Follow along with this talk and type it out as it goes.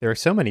There are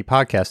so many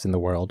podcasts in the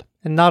world,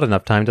 and not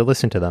enough time to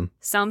listen to them.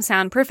 Some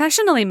sound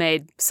professionally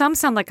made, some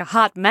sound like a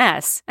hot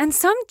mess, and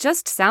some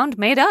just sound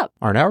made up.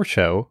 On our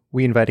show,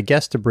 we invite a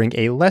guest to bring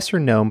a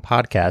lesser-known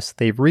podcast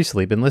they've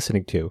recently been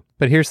listening to.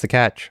 But here's the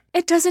catch.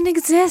 It doesn't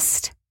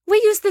exist. We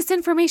use this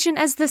information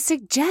as the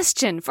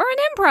suggestion for an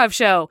improv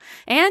show.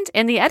 And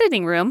in the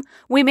editing room,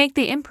 we make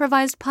the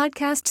improvised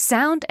podcast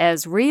sound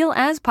as real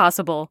as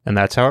possible. And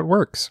that's how it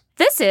works.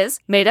 This is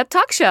Made Up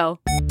Talk Show.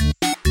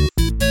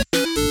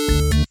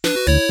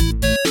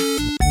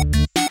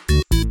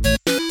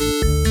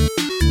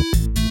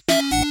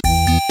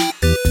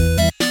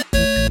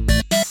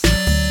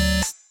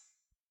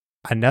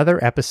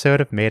 Another episode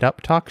of Made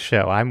Up Talk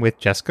Show. I'm with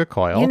Jessica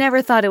Coyle. You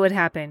never thought it would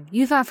happen.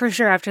 You thought for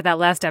sure after that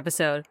last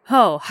episode,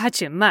 oh,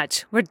 hachi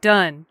much, we're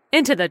done.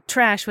 Into the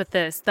trash with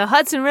this. The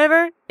Hudson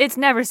River, it's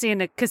never seen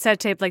a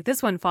cassette tape like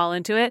this one fall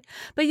into it.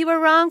 But you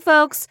were wrong,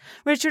 folks.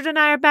 Richard and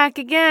I are back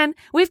again.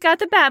 We've got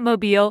the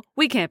Batmobile.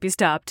 We can't be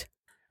stopped.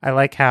 I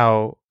like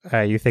how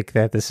you think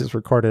that this is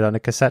recorded on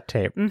a cassette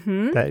tape.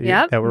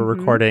 That we're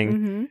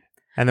recording.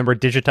 And then we're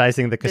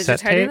digitizing the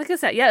cassette tape? The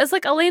cassette. Yeah, it's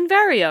like Elaine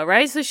Vario,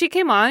 right? So she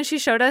came on, she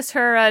showed us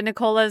her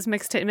Nicola's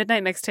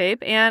Midnight mixtape,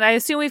 and I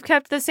assume we've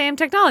kept the same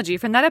technology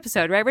from that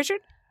episode, right,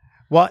 Richard?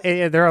 Well,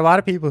 there are a lot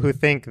of people who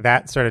think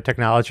that sort of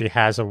technology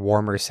has a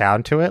warmer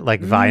sound to it, like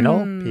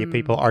vinyl.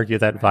 People argue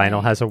that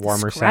vinyl has a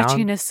warmer sound.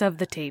 Scratchiness of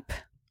the tape.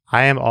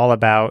 I am all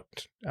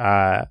about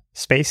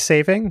space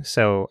saving,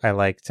 so I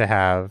like to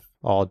have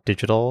all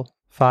digital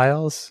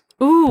files.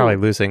 Ooh. Probably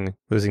losing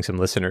some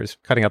listeners,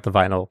 cutting out the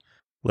vinyl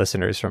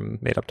listeners from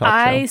Made Up Talk Show.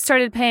 I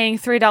started paying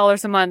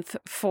 $3 a month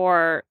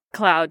for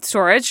cloud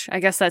storage. I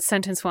guess that's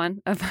sentence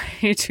 1 of my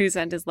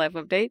 2-sentence life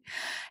update.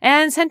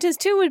 And sentence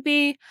 2 would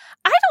be,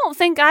 I don't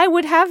think I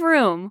would have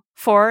room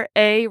for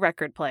a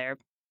record player.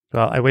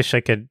 Well, I wish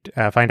I could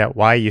find out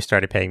why you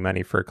started paying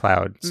money for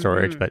cloud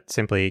storage, but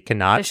simply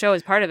cannot. The show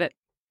is part of it,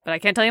 but I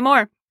can't tell you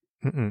more.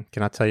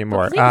 Cannot tell you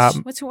more.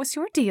 Please, what's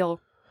your deal,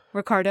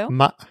 Ricardo?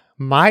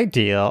 My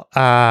deal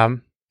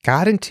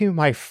got into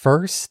my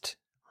first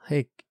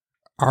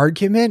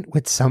argument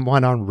with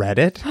someone on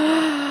Reddit.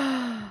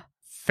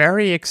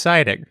 Very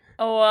exciting.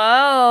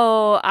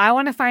 Whoa. I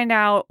want to find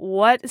out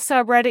what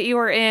subreddit you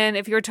were in,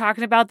 if you were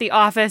talking about The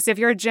Office, if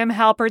you're a Jim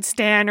Halpert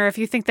stan, or if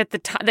you think that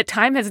the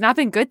time has not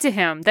been good to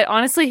him, that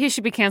honestly he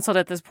should be canceled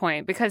at this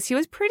point because he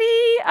was pretty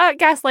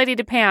gaslighty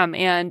to Pam,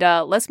 and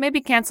let's maybe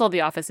cancel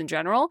The Office in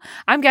general.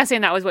 I'm guessing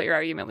that was what your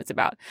argument was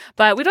about.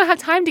 But we don't have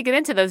time to get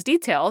into those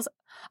details.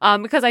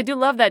 Because I do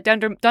love that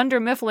Dunder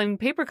Mifflin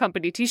Paper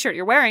Company t-shirt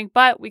you're wearing,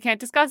 but we can't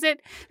discuss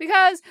it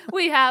because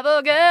we have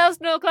a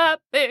guest, no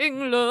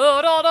clapping,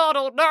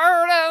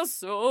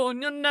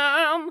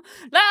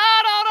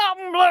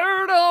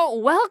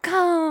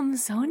 welcome,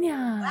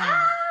 Sonia.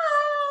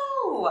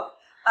 Wow!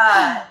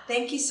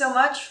 Thank you so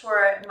much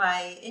for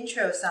my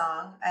intro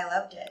song. I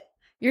loved it.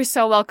 You're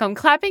so welcome.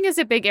 Clapping is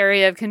a big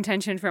area of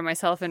contention for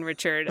myself and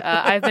Richard.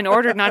 I've been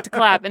ordered not to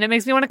clap, and it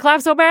makes me want to clap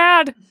so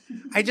bad.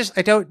 I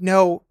don't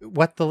know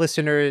what the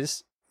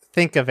listeners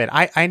think of it.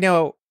 I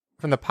know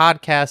from the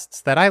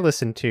podcasts that I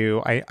listen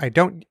to, I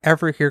don't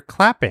ever hear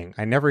clapping.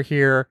 I never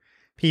hear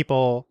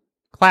people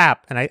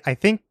clap, and I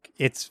think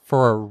it's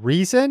for a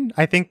reason.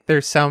 I think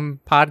there's some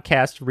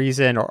podcast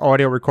reason or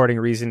audio recording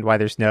reason why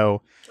there's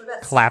no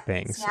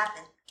clapping.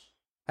 Snapping.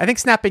 I think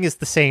snapping is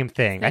the same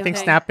thing. I think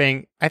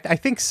snapping, I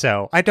think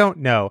so. I don't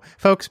know.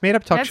 Folks,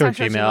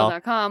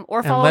 madeuptalkshow@gmail.com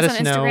or follow us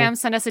on Instagram,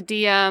 send us a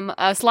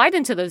DM, slide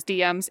into those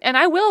DMs, and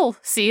I will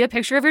see a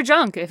picture of your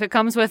junk if it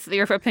comes with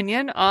your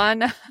opinion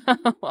on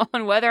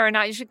on whether or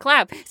not you should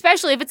clap.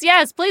 Especially if it's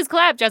yes, please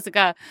clap,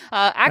 Jessica.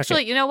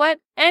 Actually, You know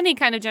what? Any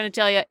kind of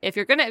genitalia, if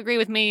you're going to agree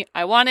with me,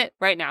 I want it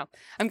right now.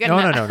 I'm getting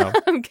No.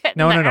 I'm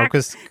getting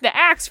because the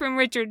axe from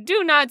Richard.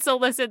 Do not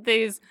solicit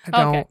these.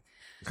 Okay.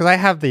 Because I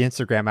have the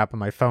Instagram app on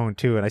my phone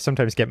too, and I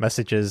sometimes get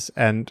messages,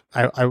 and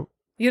I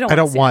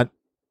don't want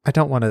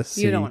to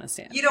see. You don't want to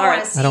see it. You don't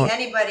want to see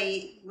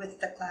anybody with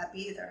the clap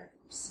either.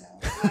 So.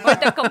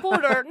 With the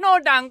computer, no,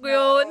 thank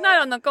you,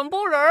 not on the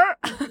computer.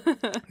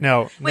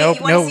 No, Wait,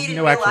 you want to see it in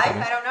real life?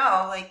 Button. I don't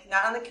know, like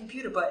not on the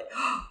computer, but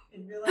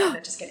in real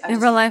life. In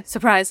real life,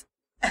 surprise.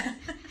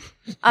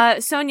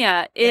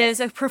 Sonia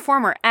is a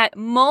performer at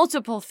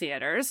multiple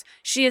theaters.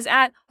 She is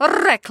at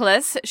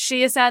Reckless.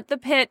 She is at The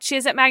Pit. She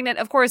is at Magnet.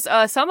 Of course,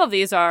 some of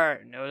these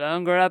are no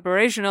longer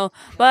operational,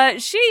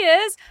 but she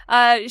is.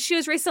 She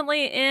was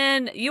recently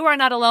in You Are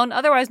Not Alone,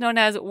 otherwise known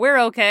as We're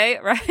Okay,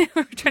 right?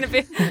 We're trying to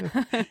be.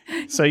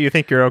 So you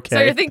think you're okay?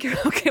 So you think you're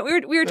okay? We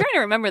were trying to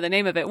remember the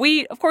name of it.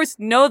 We, of course,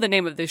 know the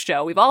name of this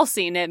show. We've all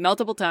seen it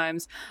multiple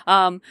times.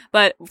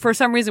 But for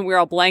some reason, we're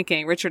all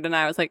blanking. Richard and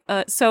I was like,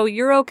 so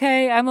you're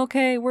okay? I'm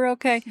okay. We're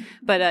okay.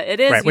 But it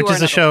is right, which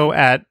is a show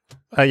at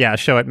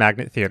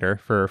Magnet Theater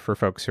for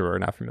folks who are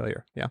not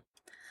familiar. Yeah.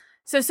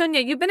 So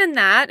Sonia, you've been in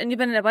that, and you've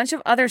been in a bunch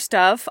of other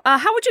stuff.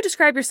 How would you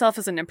describe yourself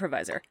as an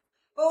improviser?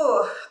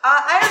 Oh,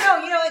 I don't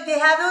know. You know, they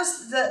have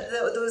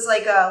those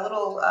like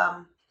little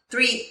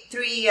three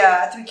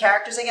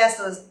characters, I guess.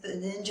 Those the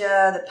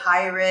ninja, the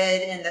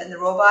pirate, and the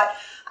robot.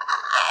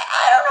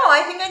 I don't know.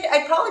 I think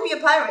I'd probably be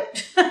a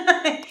pirate.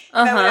 If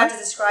I would have to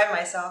describe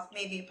myself,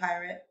 maybe a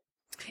pirate.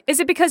 Is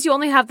it because you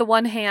only have the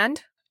one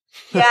hand?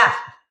 Yeah.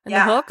 And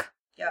the hook?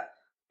 Yeah.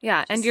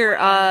 Yeah, and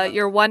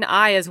your one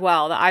eye as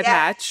well, the eye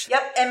patch.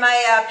 Yep, and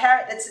my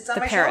parrot that sits on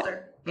my parrot.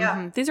 shoulder. Yeah.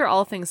 Mm-hmm. These are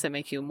all things that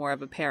make you more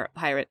of a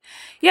pirate.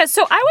 Yeah,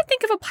 so I would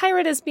think of a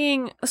pirate as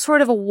being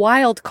sort of a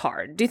wild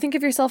card. Do you think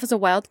of yourself as a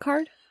wild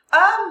card?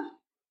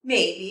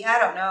 Maybe. I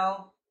don't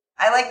know.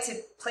 I like to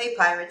play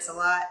pirates a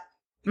lot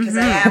because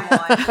I am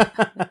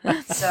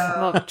one. So,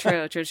 well,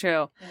 true. You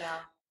know.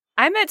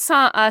 I met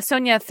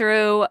Sonia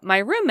through my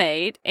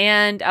roommate,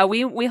 and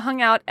we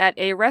hung out at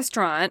a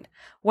restaurant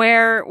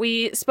where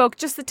we spoke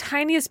just the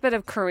tiniest bit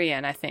of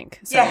Korean, I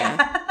think. Sonia.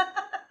 Yeah.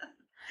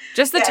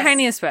 Just the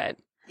tiniest bit.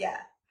 Yeah.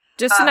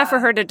 Just enough for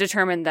her to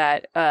determine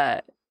that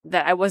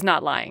that I was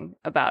not lying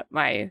about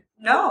my...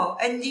 No,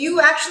 and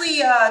you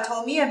actually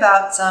told me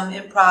about some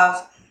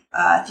improv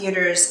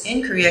theaters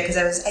in Korea because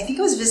I think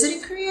I was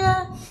visiting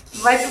Korea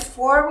right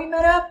before we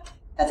met up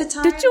at the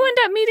time. Did you end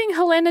up meeting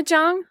Helena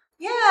Jung?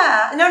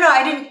 Yeah. No,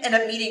 I didn't end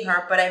up meeting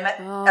her, but I met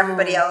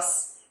everybody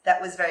else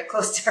that was very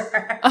close to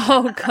her.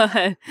 Oh,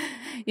 good.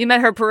 You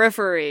met her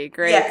periphery.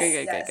 Great. Yes,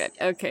 Good. yes.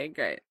 Okay,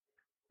 great.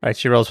 Right,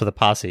 she rolls with a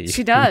posse.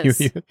 She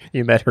does.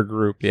 You met her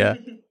group, yeah.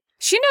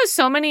 She knows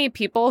so many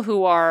people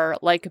who are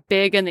like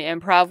big in the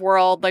improv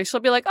world. Like she'll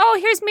be like, "Oh,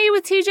 here's me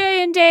with TJ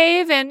and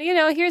Dave, and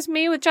here's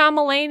me with John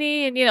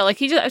Mulaney," and like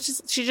she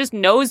just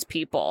knows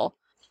people.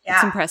 Yeah.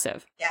 It's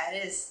impressive. Yeah,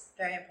 it is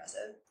very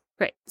impressive.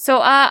 Great. So,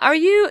 are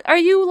you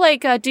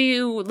like? Do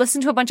you listen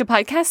to a bunch of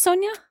podcasts,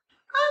 Sonia?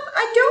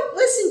 I don't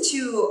listen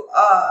to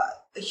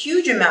a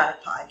huge amount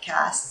of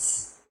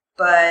podcasts,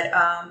 but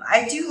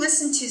I do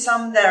listen to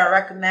some that are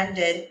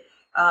recommended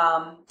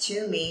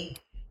to me.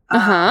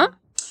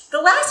 The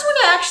last one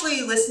I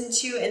actually listened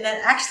to, and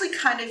that actually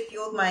kind of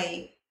fueled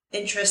my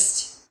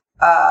interest,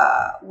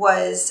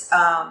 was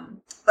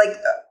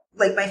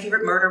like my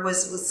favorite murder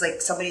was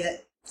like somebody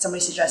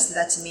suggested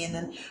that to me, and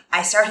then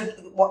I started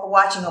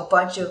watching a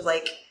bunch of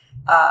like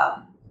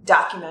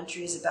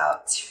documentaries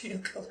about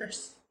serial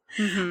killers.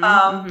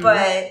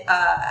 But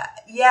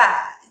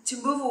to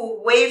move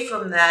away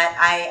from that,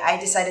 I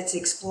decided to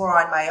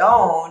explore on my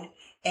own,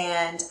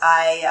 and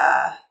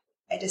I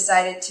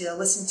decided to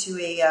listen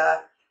to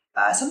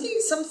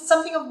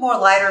something of more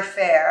lighter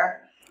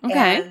fare.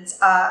 Okay. And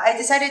I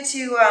decided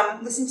to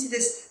listen to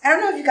this. I don't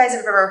know if you guys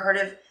have ever heard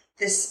of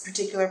this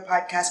particular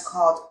podcast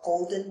called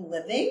Golden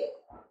Living.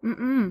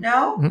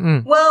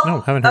 No? Well,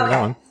 no, haven't heard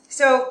that one.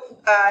 So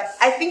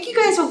I think you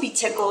guys will be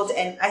tickled,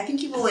 and I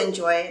think you will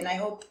enjoy it. And I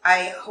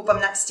hope I'm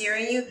not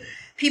steering you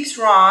peeps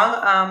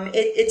wrong.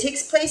 It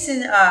takes place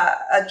in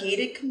a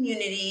gated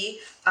community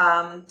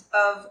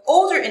of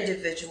older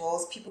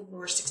individuals, people who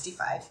are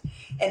 65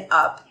 and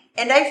up.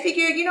 And I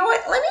figured, you know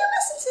what? Let me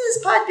listen to this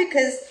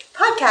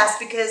podcast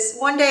because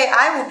one day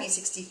I will be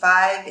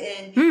 65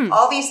 and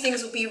all these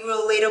things will be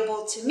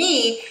relatable to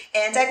me.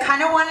 And I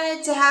kind of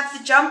wanted to have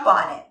the jump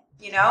on it,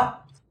 you know?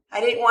 I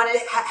didn't want to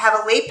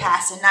have a late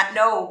pass and not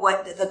know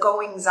what the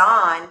goings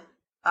on,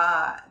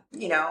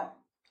 you know?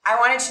 I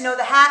wanted to know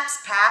the haps,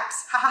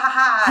 paps, ha ha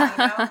ha, you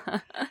know?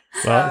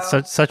 Well,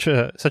 it's such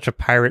a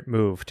pirate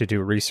move to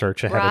do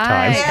research ahead of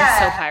time. Yeah.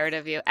 That's so pirate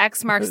of you.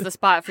 X marks the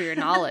spot for your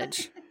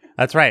knowledge.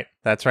 That's right.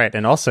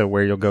 And also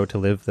where you'll go to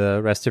live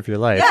the rest of your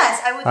life.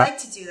 Yes, I would like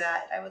to do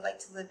that. I would like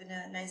to live in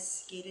a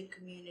nice gated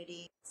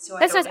community. So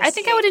That's nice. I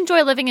think I would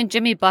enjoy living in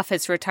Jimmy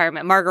Buffett's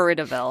retirement,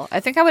 Margaritaville. I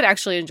think I would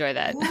actually enjoy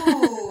that.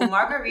 Ooh,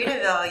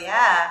 Margaritaville,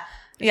 yeah.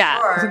 Yeah.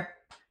 Sure.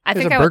 I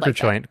There's think a I would burger like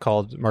joint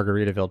called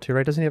Margaritaville too,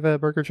 right? Doesn't he have a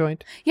burger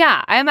joint?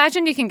 Yeah, I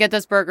imagine you can get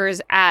those burgers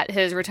at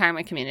his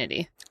retirement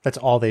community. That's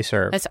all they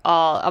serve. That's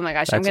all. Oh my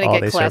gosh, I'm That's going to all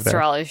get they serve there.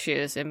 cholesterol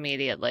issues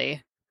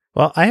immediately.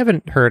 Well, I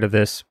haven't heard of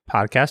this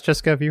podcast.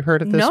 Jessica, have you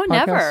heard of this No, podcast?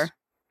 never.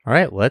 All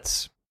right,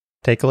 let's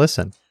take a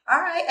listen. All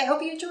right, I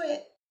hope you enjoy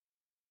it.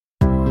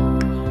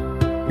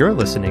 You're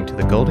listening to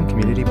the Golden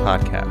Community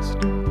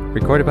Podcast,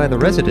 recorded by the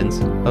residents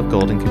of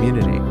Golden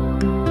Community.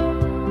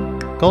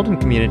 Golden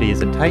Community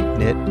is a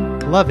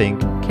tight-knit, loving,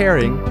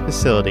 caring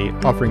facility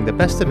offering the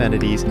best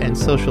amenities and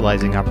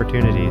socializing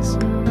opportunities.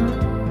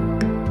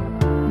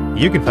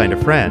 You can find a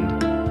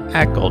friend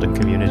at Golden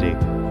Community.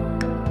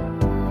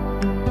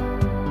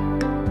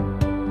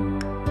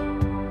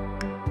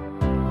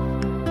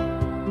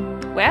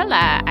 Well,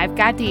 I've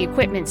got the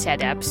equipment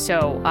set up,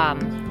 so,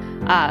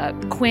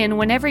 Quinn,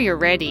 whenever you're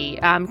ready,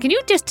 can you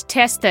just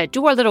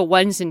do our little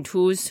ones and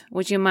twos?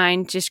 Would you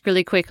mind just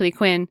really quickly,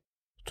 Quinn?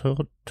 You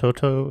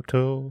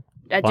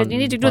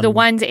need to do the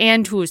ones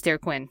and twos there,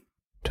 Quinn.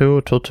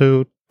 2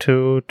 2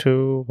 2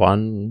 2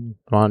 1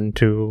 1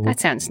 2. That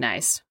sounds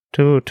nice.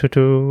 2 2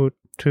 2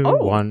 2 Oh.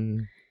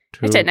 1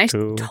 2. It's a nice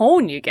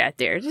tone you get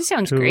there. This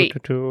sounds great. 2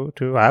 2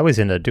 2. I was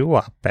in a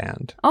doo-wop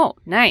band. Oh,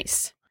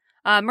 nice.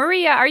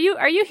 Maria, are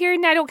you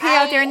hearing that okay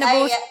out there in the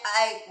booth?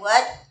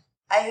 What?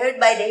 I heard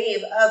my name.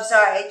 I'm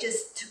sorry. I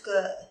just took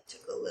a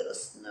little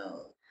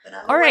snow. But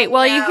I'm All right. awake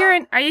Well,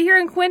 now. are you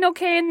hearing Quinn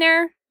okay in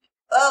there?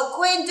 Oh,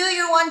 Quinn, do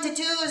your 1 to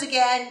 2s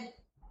again.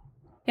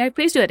 Yeah,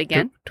 please do it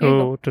again. There you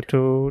go.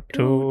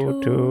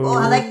 Two. Oh,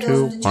 I like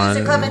those. The twos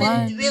are coming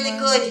one, in really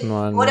good.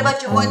 one, What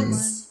about your one,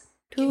 ones?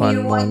 Give me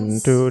your One,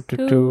 ones. two,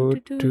 Quit.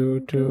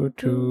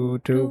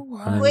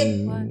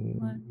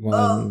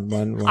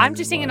 one. I'm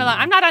just singing along.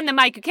 I'm not on the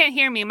mic. You can't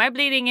hear me. Am I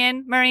bleeding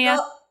in, Maria?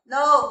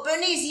 No,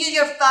 Bernice,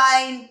 you're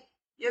fine.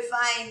 You're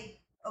fine.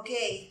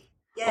 Okay.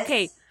 Yes.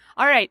 Okay.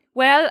 All right.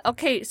 Well,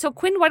 okay. So,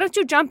 Quinn, why don't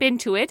you jump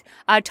into it?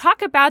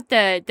 Talk about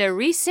the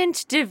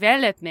recent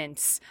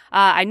developments.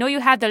 I know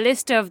you have the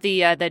list of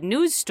the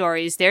news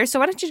stories there. So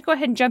why don't you go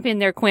ahead and jump in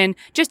there, Quinn?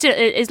 Just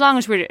as long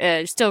as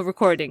we're still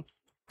recording.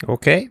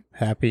 Okay,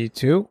 happy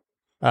to.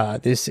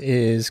 This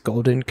is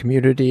Golden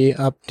Community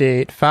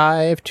Update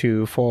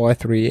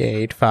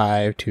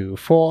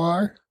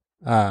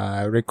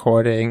 524385524.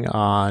 Recording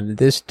on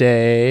this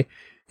day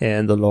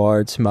in the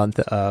Lord's month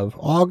of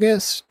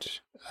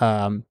August.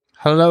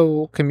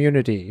 Hello,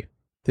 community.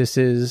 This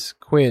is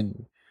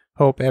Quinn.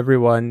 Hope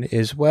everyone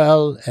is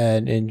well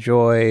and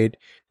enjoyed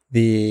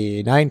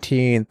the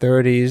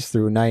 1930s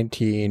through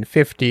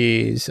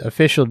 1950s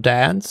official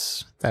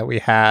dance that we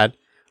had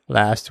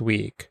last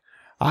week.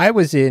 I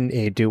was in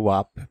a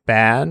doo-wop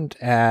band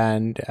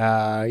and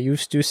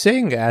used to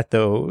sing at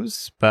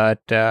those, but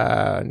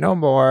no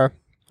more.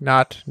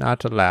 Not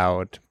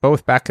allowed.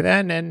 Both back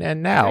then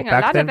and now.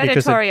 Back a lot of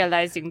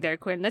editorializing there,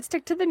 Quinn. Let's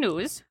stick to the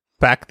news.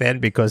 Back then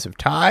because of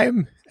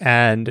time,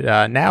 and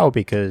now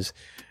because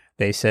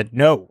they said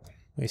no.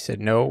 They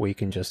said no. We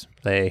can just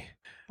play.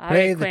 All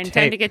right, Quinn.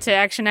 Time to get to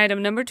action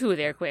item number 2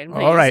 there, Quinn.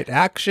 Please. All right,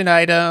 action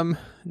item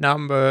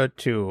number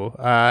 2.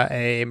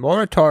 A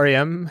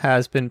moratorium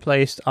has been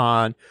placed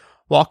on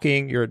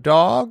walking your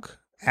dog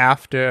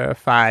after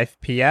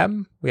 5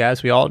 p.m.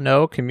 As we all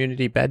know,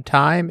 community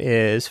bedtime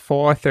is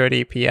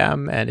 4:30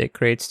 p.m. and it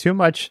creates too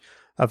much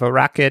of a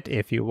racket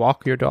if you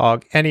walk your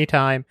dog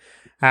anytime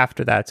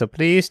after that. So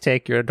please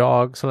take your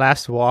dog's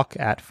last walk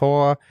at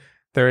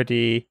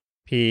 4:30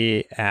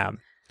 p.m.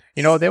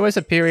 You know, there was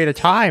a period of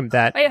time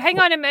that... Wait, hang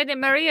on a minute.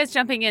 Maria's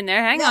jumping in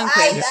there. Hang on,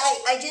 Quinn.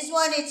 I just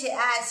wanted to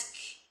ask,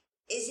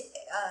 is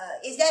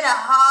that a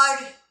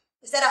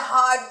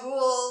hard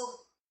rule?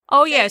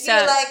 Oh, yes.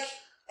 I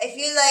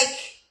feel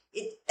like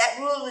that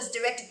rule was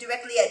directed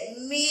directly at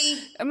me.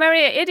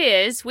 Maria, it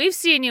is. We've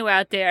seen you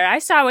out there. I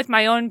saw with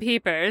my own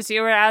peepers.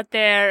 You were out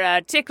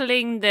there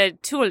tickling the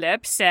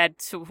tulips at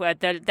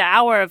the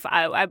hour of...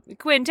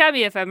 Quinn, tell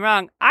me if I'm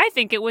wrong. I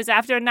think it was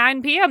after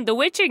 9 p.m., the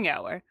witching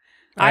hour.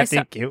 I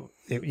think it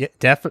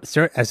definitely,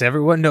 sir, as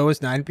everyone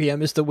knows, 9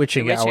 p.m. is the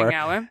witching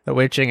hour. The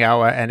witching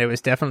hour, and it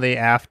was definitely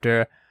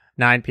after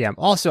 9 p.m.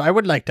 Also, I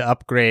would like to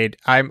upgrade.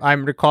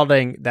 I'm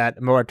recalling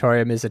that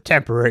moratorium is a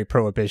temporary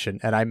prohibition,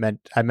 and I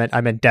meant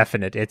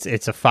definite.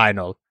 It's a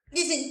final.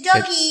 Listen,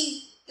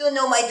 Dougie, you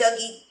know my dog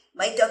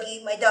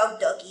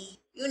Dougie.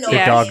 You know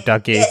the dog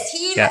Dougie. Yes,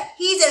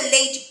 he's a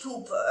late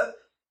pooper.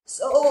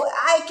 So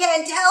I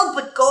can't help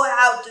but go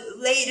out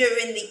later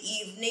in the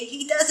evening.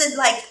 He doesn't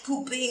like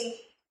pooping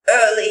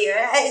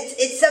earlier.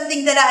 It's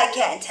something that I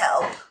can't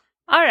help.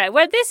 All right.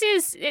 Well, this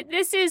is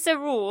a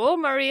rule,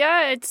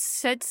 Maria.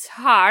 It's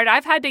hard.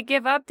 I've had to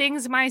give up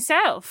things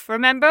myself.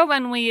 Remember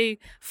when we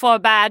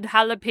forbade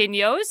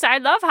jalapenos? I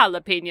love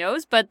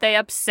jalapenos, but they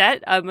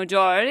upset a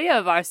majority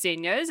of our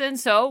seniors, and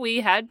so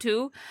we had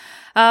to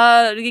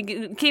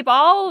keep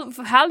all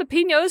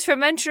jalapenos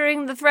from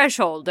entering the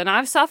threshold, and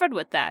I've suffered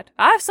with that.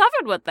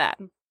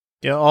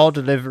 Yeah, all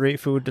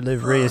food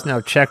delivery is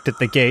now checked at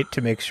the gate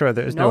to make sure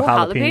there's no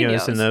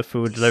jalapenos in the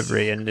food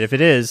delivery. And if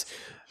it is,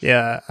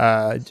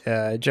 Jeremiah,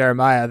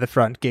 the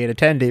front gate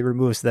attendee,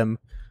 removes them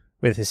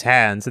with his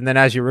hands. And then,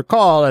 as you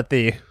recall, at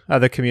the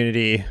other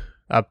community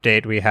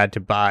update, we had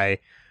to buy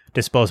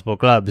disposable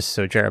gloves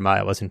so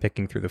Jeremiah wasn't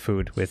picking through the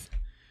food with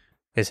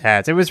his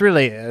hands. It was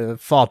really a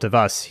fault of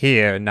us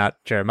here, not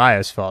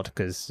Jeremiah's fault,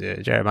 because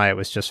Jeremiah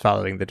was just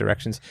following the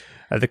directions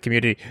of the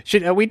community.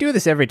 Should we do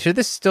this should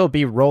this still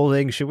be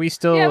rolling? Should we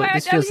still... Yeah,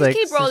 just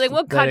keep rolling.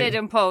 We'll cut it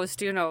in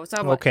post,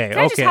 Okay, Can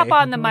I just hop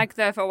on the mic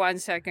there for 1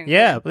 second?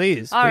 Yeah,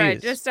 please. All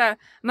right, just,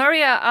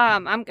 Maria,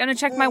 I'm going to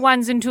check my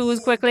 1s and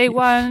 2s quickly.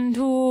 1,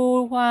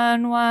 2,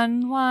 1,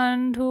 1,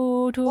 1,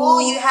 2, 2. Oh,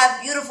 you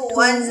have beautiful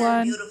 1s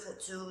and beautiful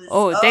 2s.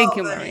 Oh, thank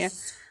you, Maria.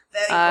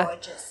 Very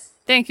gorgeous.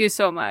 Thank you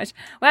so much.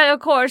 Well,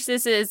 of course,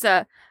 this is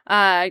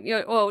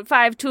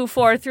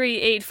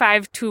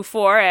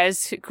 524385524,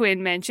 as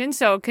Quinn mentioned.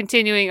 So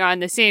continuing on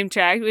the same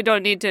track, we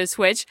don't need to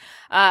switch.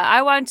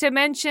 I want to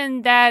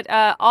mention that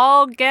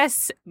all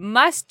guests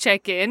must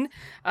check in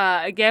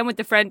again with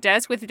the front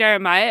desk with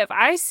Jeremiah. If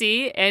I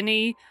see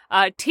any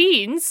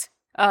teens,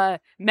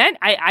 men,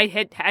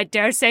 I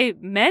dare say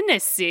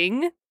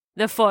menacing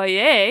the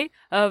foyer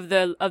of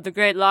the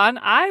Great Lawn,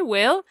 I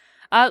will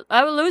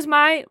lose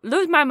my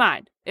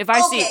mind. If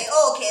I see...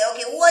 Okay.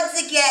 Once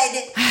again,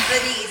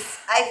 Bernice,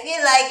 I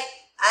feel like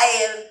I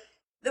am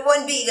the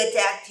one being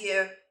attacked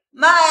here.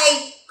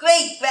 My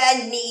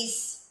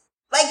great-grandniece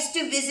likes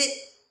to visit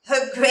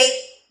her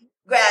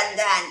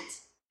great-grandaunt.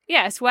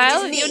 Yes,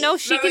 well,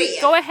 she Maria.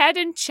 can go ahead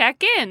and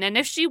check in. And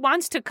if she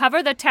wants to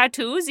cover the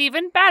tattoos,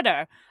 even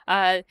better.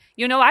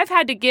 I've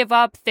had to give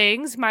up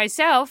things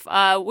myself.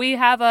 We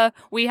have a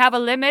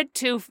limit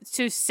to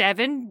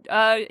 7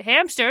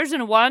 hamsters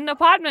in one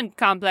apartment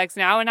complex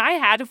now, and I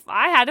had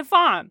a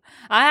farm.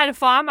 I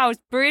was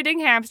breeding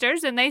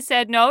hamsters, and they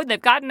said no,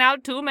 they've gotten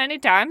out too many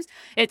times.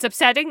 It's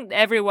upsetting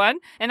everyone,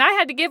 and I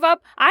had to give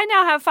up. I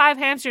now have 5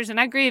 hamsters, and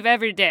I grieve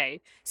every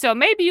day. So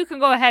maybe you can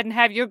go ahead and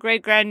have your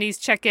great-grandniece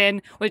check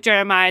in with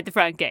Jeremiah at the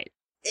front gate.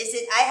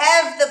 Listen, I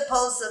have the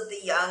pulse of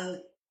the young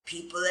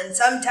people, and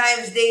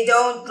sometimes they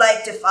don't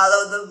like to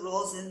follow the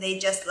rules, and they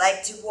just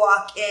like to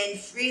walk in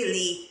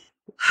freely.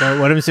 Well,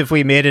 what if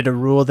we made it a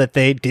rule that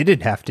they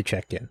didn't have to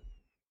check in?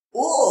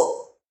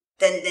 Ooh,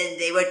 then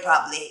they would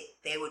probably.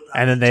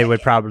 And then they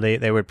would probably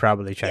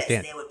check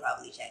in. Yes, they would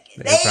probably check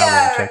in. They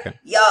are check in.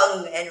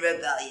 Young and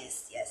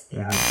rebellious. Yes, they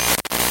are.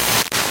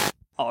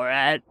 All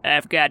right,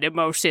 I've got them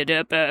all set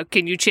up.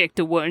 Can you check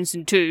the 1s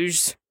and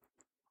 2s?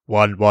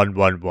 1 1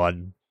 1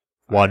 1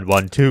 1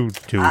 1 2 2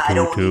 2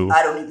 2.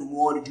 I don't even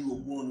want to do a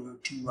 1 or a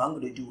 2. I'm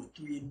gonna do a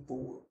 3 and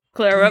 4.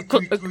 Clara,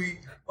 3 3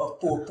 4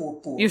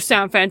 4 4. You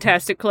sound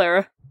fantastic,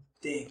 Clara.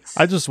 Thanks.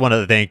 I just want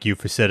to thank you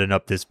for setting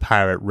up this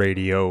pirate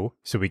radio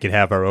so we could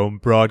have our own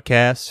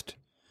broadcast.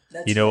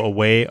 That's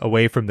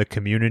away from the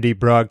community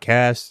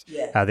broadcast.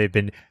 Yeah. How they've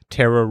been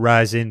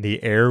terrorizing the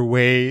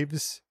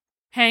airwaves.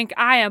 Hank,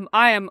 I'm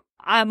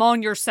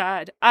on your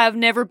side. I've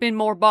never been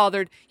more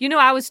bothered.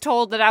 I was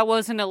told that I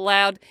wasn't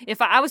allowed.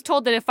 If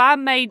I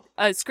made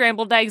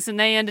scrambled eggs and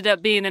they ended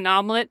up being an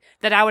omelet,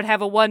 that I would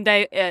have a one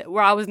day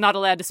where I was not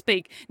allowed to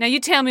speak. Now you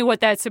tell me what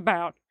that's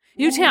about.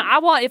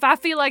 If I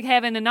feel like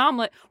having an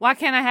omelet, why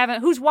can't I have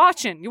it? Who's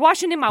watching? You're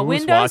watching in my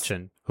windows?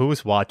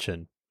 Who's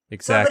watching?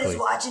 Exactly. Somebody's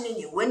watching in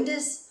your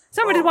windows?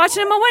 Somebody's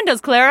watching in my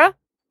windows, Clara.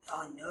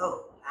 Oh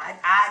no.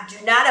 I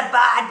do not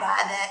abide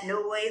by that.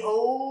 No way,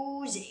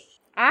 Jose.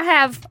 I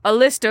have a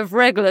list of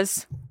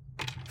regulars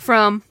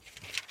from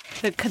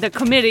the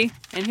committee,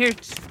 and here,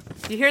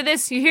 you hear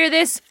this? You hear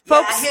this,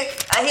 folks? Yeah,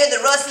 I hear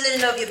the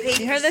rustling of your papers.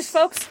 You hear this,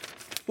 folks?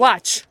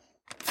 Watch.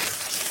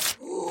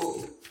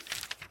 Ooh.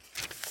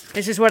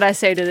 This is what I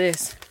say to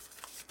this.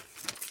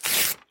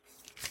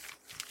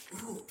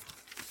 Ooh.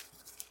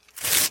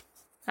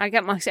 I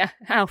got my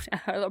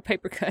a little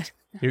paper cut.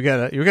 You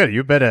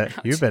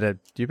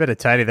better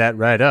tidy that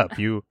right up.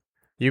 You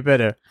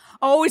better.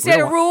 Oh, is that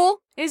a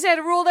rule? Is that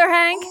a rule there,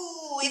 Hank?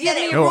 Ooh, is You that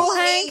give me a a rule, rule,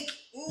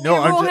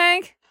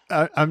 Hank?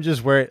 Hank? I'm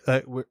just worried.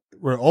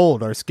 We're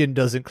old. Our skin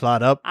doesn't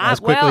clot up as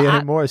quickly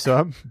anymore. So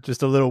I'm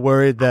just a little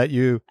worried that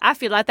you. I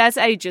feel like that's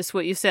ageist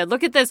what you said.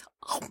 Look at this.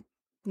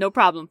 No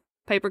problem.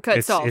 Paper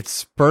cut solved. It's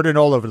spurting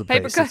all over the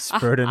Paper place. cut. It's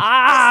spurting.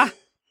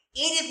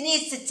 Edith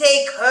needs to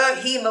take her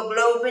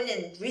hemoglobin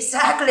and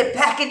recycle it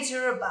back into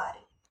her body.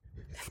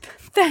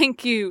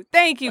 Thank you,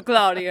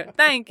 Claudia.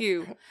 Thank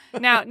you.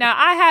 Now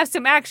I have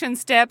some action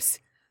steps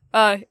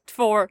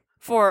for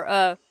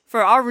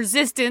our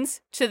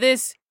resistance to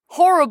this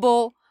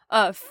horrible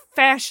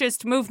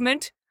fascist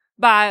movement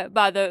by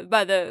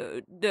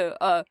the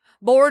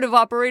board of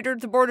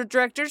operators, the board of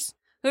directors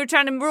who are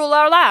trying to rule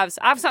our lives.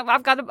 I've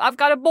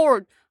got a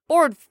board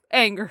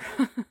anger.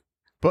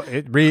 But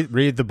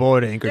read the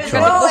board anger There's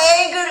chart. no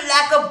anger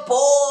like a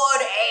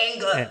bored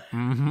anger.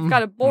 Mm-hmm.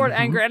 Got a board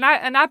anger, and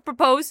I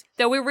propose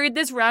that we read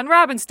this round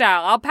robin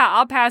style.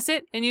 I'll pass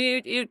it, and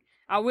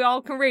we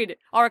all can read it.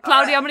 All right, Claudia,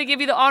 All right. I'm going to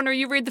give you the honor.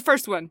 You read the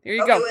first one. Here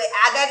you Okay, go. wait,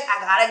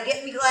 I gotta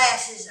get me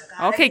glasses.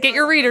 Okay, get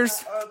your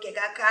readers. Okay,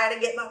 gotta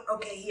get my.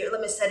 Okay, here,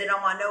 let me set it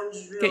on my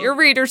nose. Get your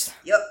readers.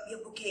 Yep.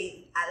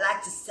 Okay, I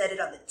like to set it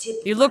on the tip.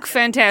 You look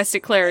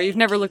fantastic, Clara. You've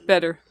never looked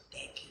better.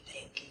 Thank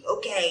you.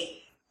 Okay.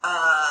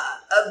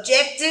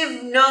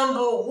 Objective number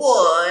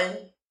 1,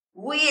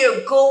 we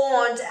are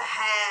going to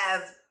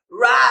have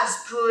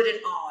rice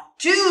pudding on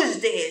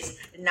Tuesdays,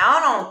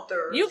 not on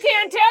Thursdays. You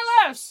can't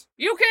tell us.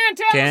 You can't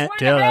tell us when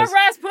to have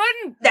rice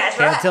pudding. That's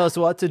Can't right. tell us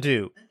what to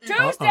do.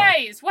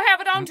 Tuesdays. We'll have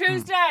it on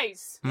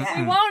Tuesdays.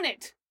 We want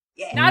it.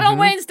 Yeah. Not on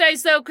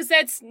Wednesdays though, because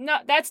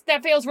that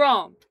feels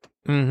wrong.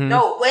 Mm-hmm.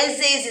 No,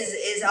 Wednesdays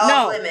is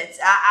off limits.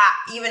 I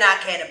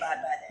can't abide by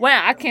that.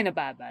 Well, I can't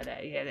abide by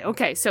that. Yeah.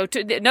 Okay, so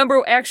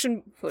number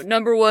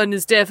 1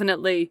 is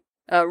definitely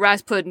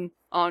rice pudding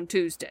on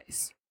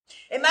Tuesdays.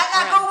 It might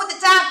not go with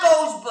the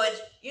tacos,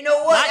 but you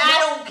know what? I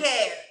don't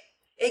care.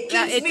 It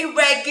keeps me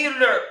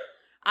regular.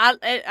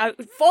 I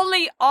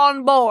fully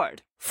on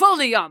board.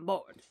 Fully on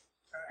board.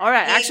 All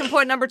right, action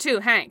point number 2,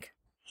 Hank.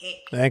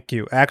 Thank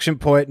you. Action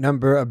point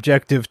number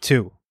objective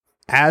 2.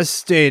 As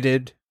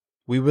stated,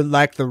 we would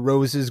like the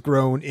roses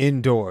grown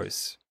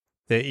indoors.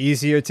 They're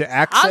easier to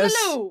access.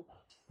 Hallelujah.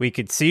 We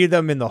could see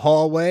them in the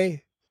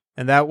hallway,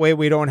 and that way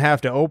we don't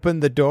have to open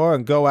the door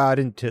and go out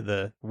into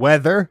the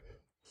weather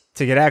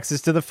to get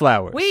access to the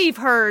flowers. We've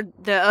heard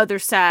the other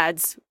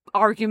side's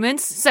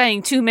arguments,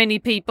 saying too many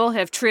people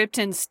have tripped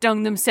and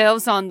stung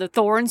themselves on the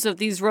thorns of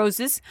these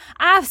roses.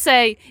 I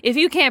say, if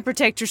you can't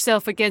protect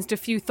yourself against a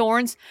few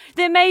thorns,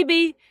 then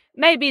maybe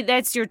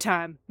that's your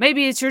time.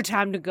 Maybe it's your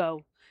time to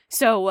go.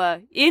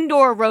 So,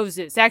 indoor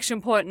roses,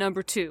 action point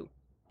number 2.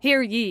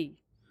 Hear ye.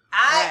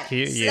 I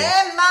Hear ye.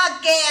 slam my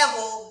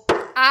gavel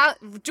I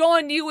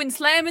join you in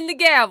slamming the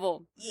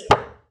gavel.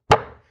 Yeah.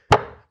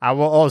 I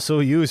will also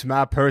use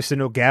my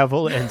personal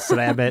gavel and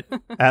slam it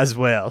as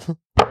well.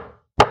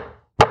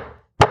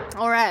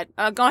 All right,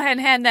 go ahead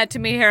and hand that to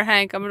me here,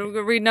 Hank. I'm going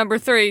to read number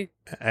 3.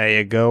 There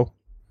you go.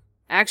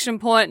 Action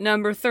point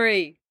number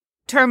 3.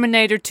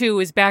 Terminator 2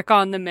 is back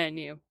on the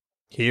menu.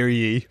 Hear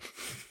ye.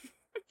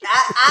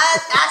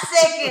 I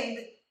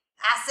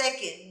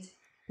second.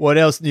 What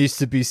else needs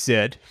to be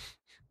said?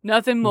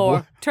 Nothing more.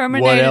 What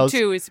Terminator else?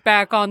 2 is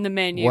back on the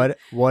menu.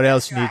 What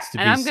else needs to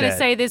and be I'm going to said?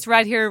 say this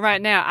right here,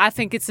 right now. I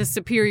think it's a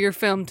superior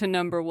film to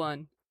number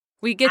 1.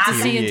 We get to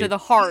see into the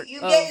heart.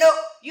 You get no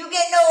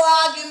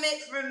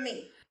argument from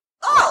me.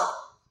 Oh.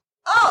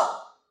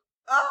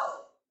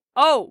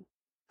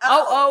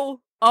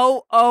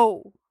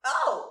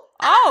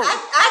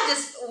 I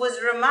just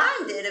was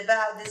reminded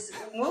about this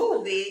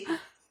movie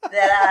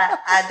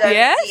that I done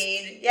Yes?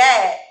 seen.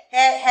 Yeah.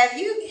 Have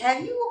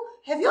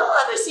you all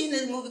ever seen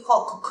this movie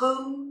called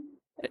Cocoon?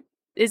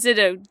 Is it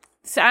a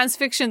science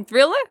fiction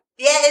thriller?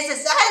 Yeah, it's a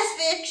science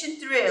fiction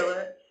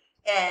thriller,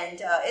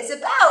 and it's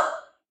about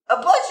a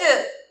bunch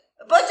of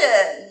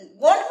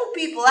wonderful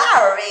people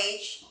our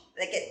age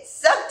that get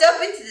sucked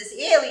up into this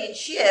alien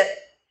ship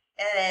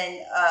and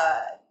then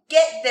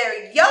get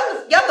their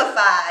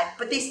youngified,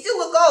 but they still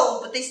look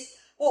old. But they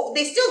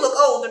still look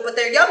older, but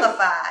they're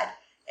youngified.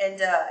 And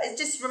it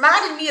just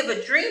reminded me of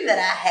a dream that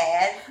I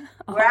had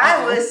where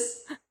I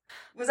was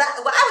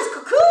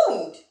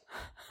cocooned,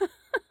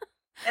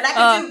 and I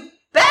could do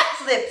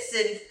backflips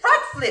and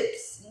front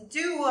flips and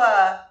do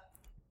a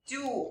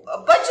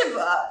bunch of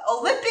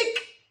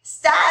Olympic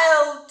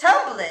style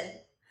tumbling.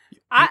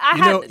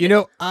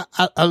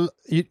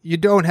 You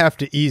don't have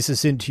to ease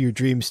us into your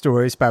dream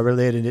stories by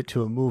relating it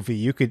to a movie.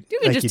 You could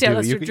just tell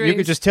us your you dreams.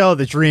 could just tell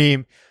the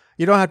dream.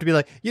 You don't have to be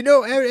like,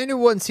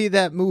 anyone see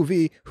that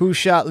movie, Who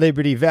Shot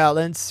Liberty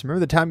Valance? Remember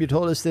the time you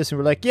told us this? And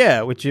we're like,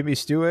 yeah, with Jimmy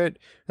Stewart.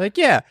 Like,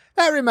 yeah,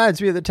 that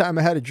reminds me of the time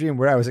I had a dream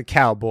where I was a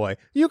cowboy.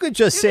 You could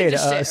just say to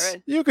us.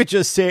 You could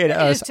just say to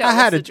us, I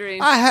had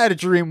a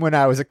dream when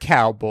I was a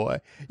cowboy.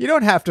 You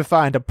don't have to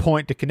find a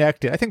point to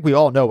connect it. I think we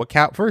all know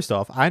first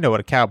off, I know what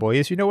a cowboy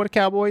is. You know what a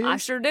cowboy is? I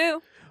sure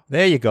do.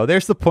 There you go.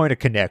 There's the point of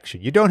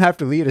connection. You don't have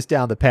to lead us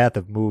down the path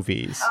of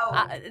movies.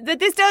 But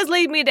this does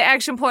lead me to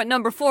action point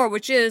number 4,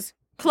 which is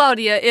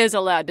Claudia is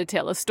allowed to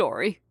tell a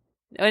story.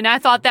 And I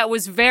thought that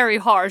was very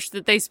harsh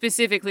that they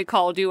specifically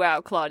called you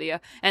out,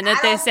 Claudia, and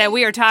that they said,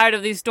 we are tired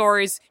of these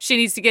stories. She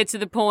needs to get to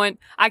the point.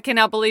 I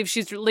cannot believe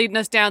she's leading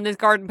us down this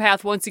garden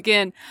path once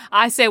again.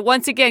 I say,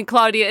 once again,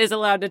 Claudia is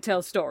allowed to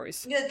tell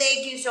stories.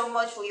 Thank you so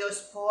much for your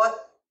support.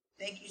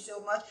 Thank you so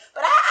much.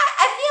 But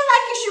I feel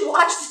like you should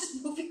watch this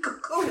movie,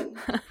 Cocoon.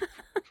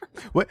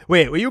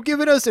 Wait, were you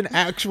giving us an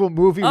actual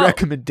movie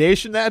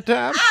recommendation that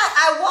time?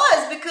 I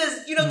was,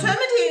 because,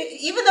 Terminator,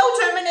 even though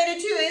Terminator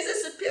 2 is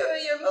a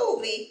superior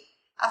movie,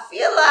 I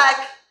feel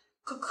like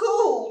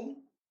Cocoon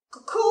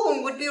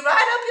would be right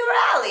up your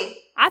alley.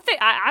 I think,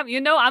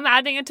 I'm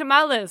adding it to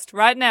my list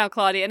right now,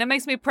 Claudia, and it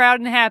makes me proud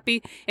and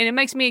happy, and it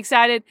makes me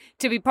excited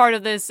to be part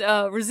of this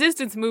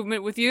resistance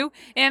movement with you,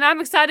 and I'm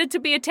excited to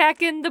be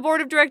attacking the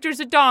board of directors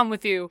at dawn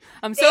with you.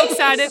 I'm so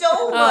excited. Thank you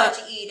so much,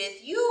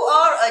 Edith. You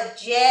are a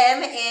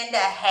gem and a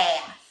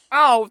half.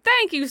 Oh,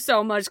 thank you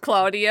so much,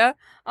 Claudia.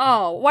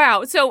 Oh,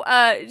 wow. So,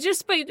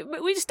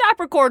 we stop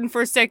recording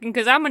for a second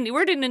because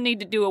we're gonna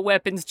need to do a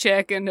weapons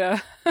check and. Oh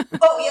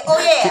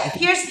yeah.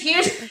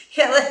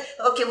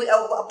 Okay,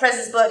 I'll press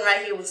this button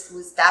right here. We'll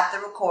stop the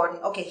recording.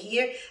 Okay,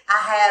 here I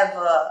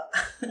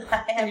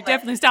have. You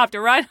definitely stopped it,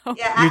 right?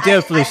 Yeah, you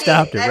definitely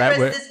stopped it, right?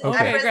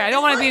 Okay, great. I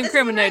don't want to be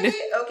incriminated.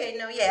 Okay,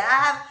 no, yeah,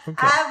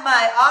 I have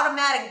my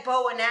automatic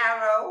bow and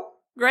arrow.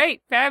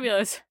 Great,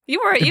 fabulous. You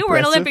were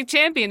an Olympic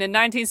champion in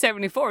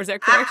 1974. Is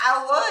that correct?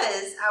 I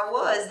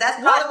was.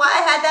 That's probably why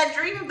I had that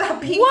dream about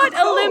being. What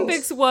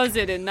Olympics was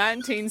it in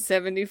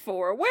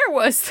 1974? Where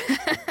was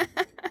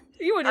that?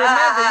 You would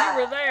remember. You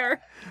were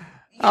there.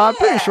 Yeah.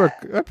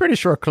 I'm pretty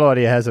sure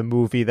Claudia has a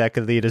movie that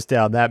could lead us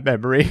down that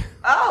memory.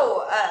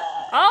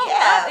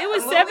 Yeah, it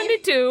was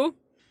 72.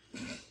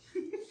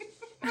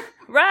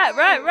 Right.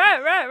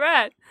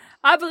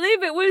 I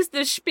believe it was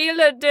the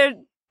Spiele der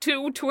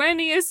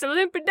 20th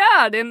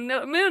Olympiad in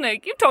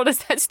Munich. You told us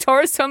that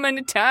story so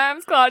many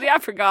times, Claudia. I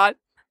forgot.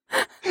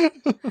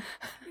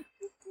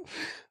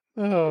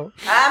 Oh.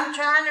 I'm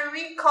trying to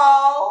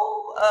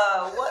recall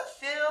what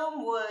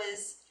film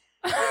was.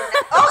 It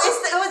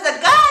was the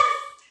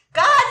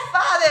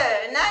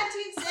Godfather,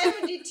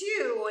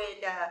 1972,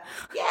 and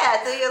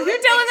the Olympics.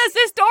 You're telling us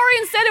this story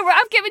instead of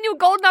I'm giving you a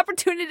golden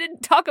opportunity to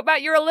talk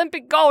about your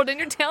Olympic gold, and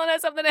you're telling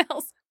us something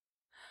else.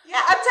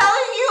 Yeah, I'm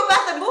telling you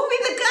about the movie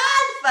The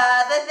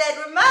Godfather that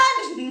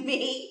reminded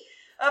me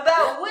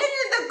about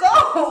winning the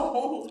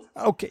gold.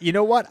 Okay, you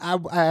know what? I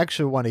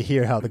actually want to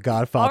hear how The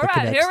Godfather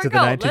connects to the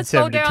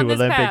 1972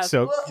 Olympics.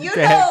 So you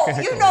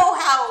know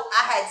how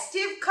I had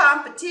stiff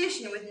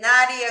competition with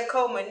Nadia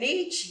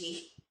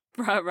Comaneci.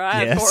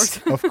 Right.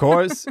 Yes, of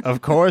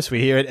course.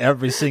 We hear it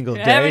every single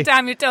day. Every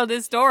time you tell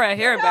this story, I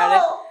hear about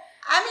it.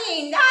 I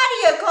mean,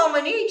 Nadia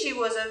Comaneci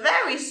was a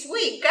very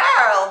sweet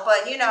girl,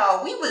 but, you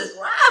know, we was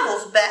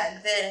rivals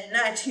back then in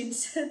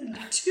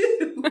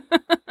 1972.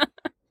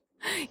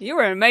 You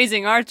were an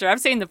amazing archer. I've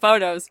seen the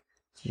photos.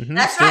 Mm-hmm.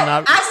 That's Still right.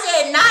 not- I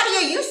said,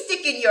 Nadia, you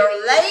stick in your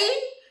lane.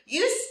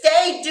 You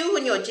stay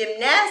doing your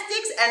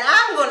gymnastics, and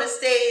I'm going to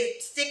stay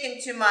sticking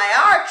to my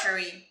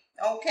archery,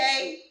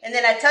 okay? And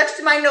then I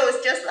touched my nose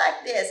just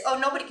like this. Oh,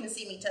 nobody can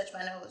see me touch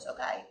my nose,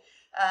 okay?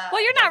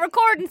 Well, you're not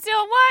recording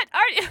still. What?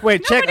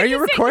 Wait, check. Nobody Are you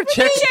can see- recording?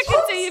 Check Check.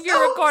 and see if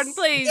you're recording,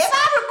 please. Am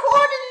I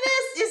recording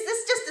this? Is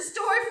this just a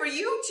story for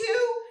you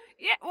two?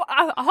 Yeah, well,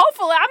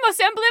 hopefully I'm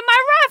assembling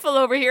my rifle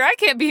over here. I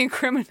can't be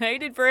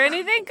incriminated for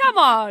anything. Come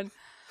on.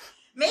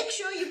 Make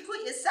sure you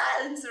put your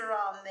silencer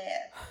on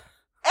there.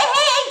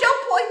 Hey,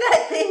 don't point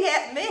that thing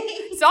at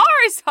me.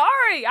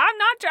 Sorry. I'm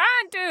not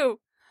trying to.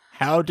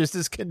 How does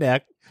this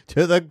connect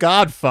to The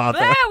Godfather?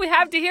 Well, we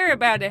have to hear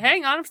about it.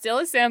 Hang on, I'm still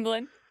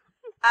assembling.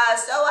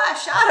 So I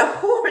shot a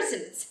horse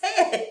in its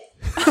head.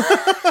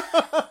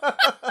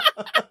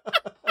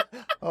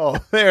 Oh,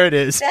 there it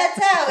is.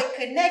 That's how it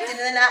connected. And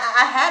then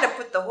I had to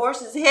put the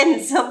horse's head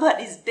in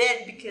somebody's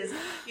bed because,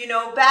 you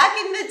know, back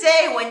in the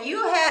day when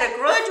you had a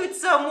grudge with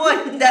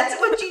someone, that's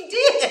what you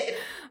did.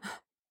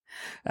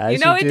 As You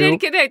know, it do. did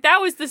connect. That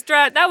was the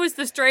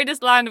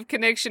straightest line of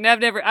connection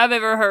I've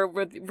ever heard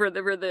for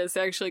this.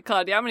 Actually,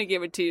 Claudia, I'm gonna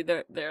give it to you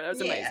there. That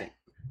was Yeah. amazing.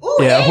 Ooh,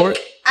 Yeah, hey,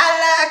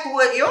 I like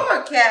what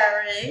you're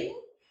carrying.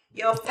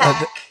 Your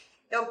pack.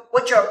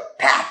 What your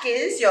pack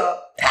is, your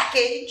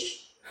package.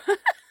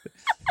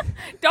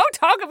 Don't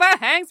talk about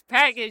Hank's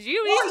package.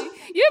 You've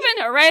been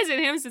harassing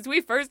him since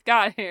we first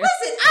got here.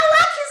 Listen, I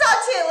like his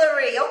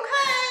artillery,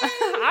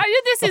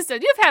 okay?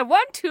 You've had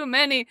one too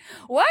many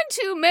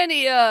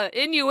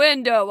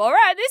innuendo. All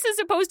right, this is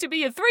supposed to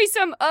be a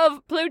threesome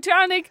of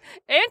plutonic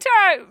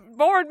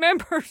anti-board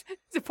members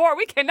support.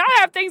 We cannot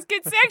have things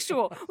get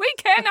sexual. We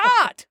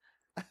cannot.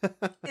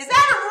 Is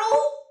that a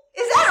rule?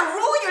 Is that a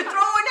rule you're throwing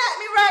at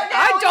me right now?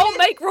 I don't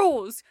make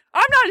rules.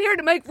 I'm not here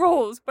to make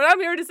rules, but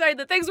I'm here to say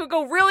that things would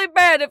go really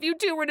bad if you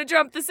two were to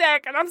jump the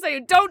sack, and I'm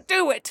saying don't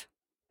do it.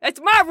 That's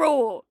my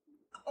rule.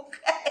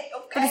 Okay.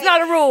 But it's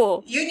not a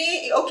rule. You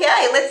need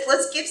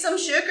let's give some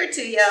sugar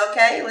to you,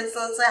 okay? Let's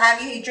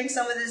have you drink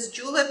some of this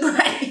julep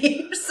right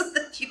here so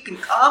that you can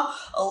calm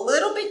a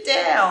little bit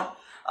down. Okay.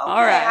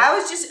 All right. I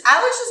was just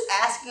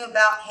asking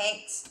about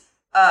Hank's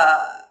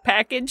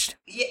Packaged.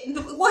 yeah,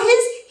 well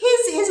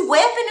his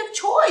weapon of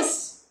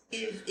choice,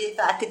 if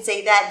I could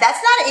say that. That's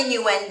not an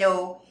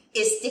innuendo,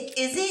 is it,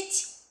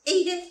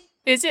 Edith?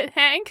 Is it,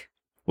 Hank?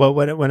 Well,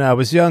 when I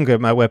was younger,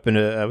 I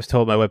was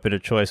told my weapon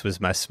of choice was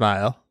my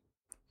smile.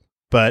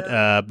 But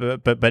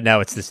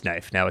now it's this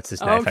knife. Now it's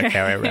this knife I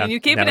carry around. And you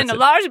keep Now it in it's a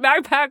large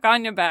backpack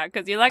on your back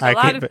because you like a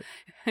lot of.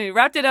 You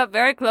wrapped it up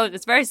very close.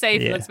 It's very safe.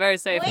 Yeah. It's very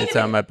safe. Wait It's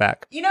a on my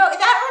back. You know,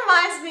 that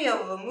reminds me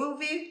of a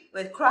movie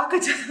with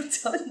Crocodile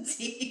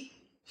Dundee.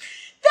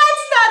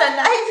 That's not a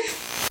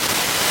knife.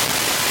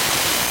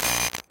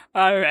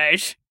 All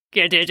right,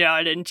 get it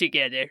all in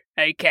together.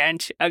 I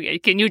can't. Okay,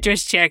 can you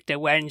just check the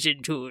ones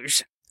and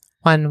twos?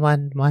 1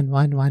 1 1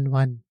 1 1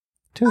 1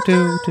 2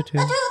 2 2 2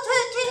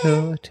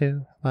 2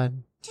 2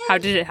 1. How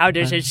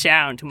does it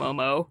sound,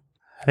 Momo?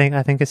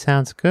 I think it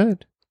sounds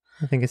good.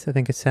 I think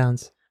it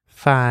sounds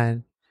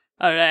fine.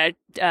 All right,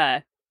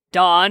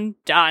 Don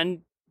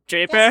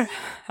Draper. Yes.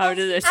 How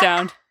does it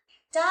sound?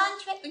 Don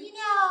Draper, you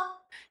know.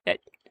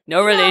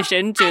 No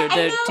relation to I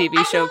the know, TV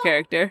I show know.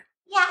 character.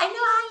 Yeah, I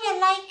know how you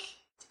like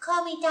to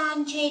call me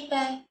Don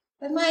Draper,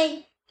 but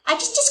I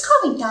just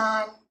call me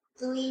Don,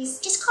 Louise.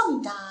 Just call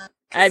me Don.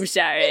 I'm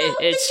sorry. You know,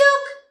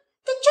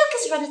 the joke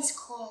has run its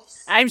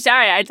course. I'm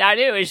sorry. I thought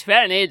it was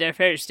funny the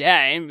first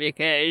time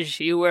because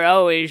you were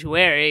always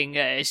wearing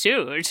a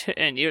suit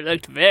and you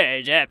looked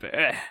very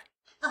dapper.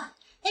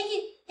 Thank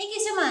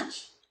you so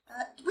much.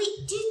 Do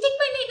you think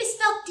my name is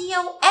spelled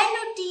D-O-N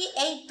or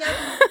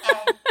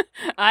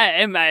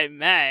D-A-W-N? In my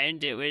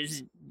mind, it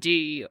was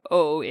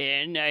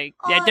D-O-N. That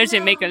Oh,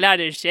 doesn't make a no. lot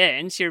of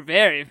sense. You're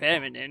very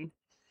feminine.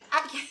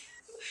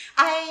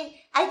 I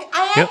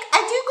Yep.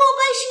 do go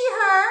by she,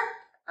 her,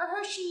 or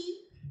her, she.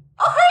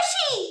 Oh,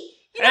 Hershey!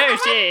 You know,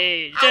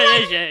 Hershey, I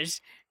like-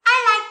 delicious. I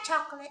like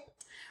chocolate.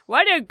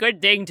 What a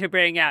good thing to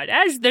bring out.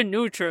 As the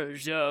neutral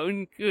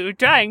zone,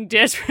 trying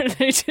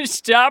desperately to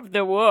stop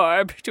the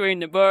war between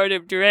the board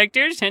of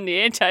directors and the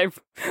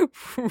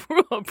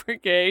anti-rule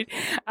brigade,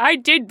 I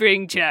did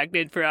bring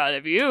chocolate for all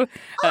of you.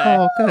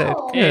 Oh, good,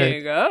 Here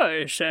you good.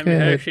 go. Some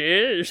Good.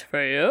 Hershey's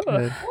for you.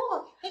 Good.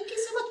 Oh, thank you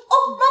so much.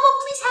 Oh, Mama,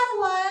 please have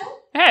one.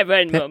 Have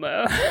one, Momo.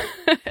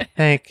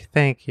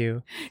 Thank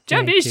you.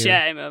 Don't be Thank you.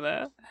 shy,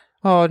 Momo.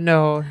 Oh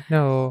no.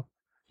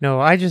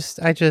 I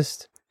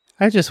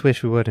just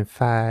wish we wouldn't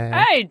fight.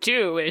 I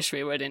do wish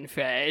we wouldn't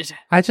fight.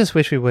 I just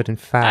wish we wouldn't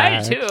fight.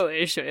 I too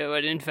wish we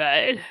wouldn't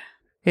fight.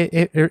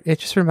 It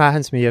just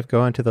reminds me of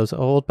going to those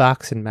old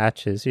boxing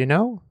matches, you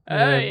know?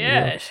 Oh,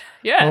 yes.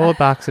 Yeah. Old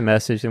boxing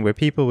matches, and where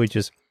people would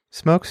just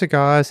smoke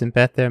cigars and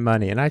bet their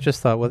money. And I just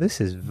thought, well,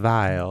 this is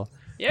vile.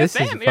 Your This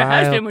is husband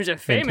vile was a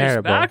and famous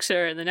terrible.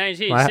 boxer in the Well,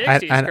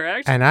 1960s,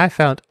 correct? And I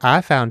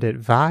found it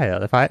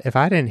vile. If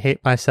I didn't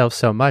hate myself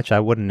so much, I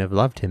wouldn't have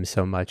loved him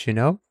so much. You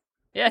know.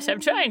 Yes,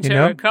 I'm trying You to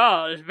know?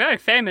 recall. It's very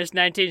famous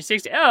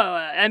 1960.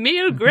 Oh,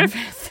 Emil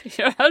Griffith.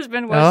 Your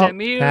husband was Oh,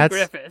 Emil that's-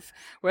 Griffith,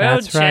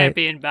 world that's right.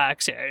 champion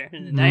boxer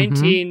in the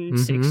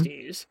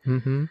 1960s.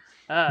 Mm-hmm.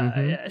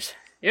 Yes.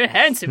 You're a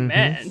handsome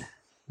man.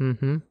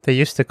 Mm-hmm. They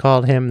used to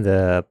call him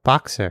the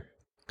boxer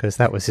because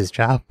that was his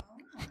job.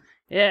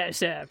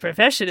 Yes,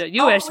 professional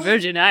U.S. wait.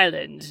 Virgin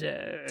Islands,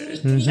 Did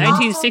he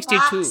 1962.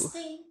 also box?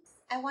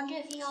 I wonder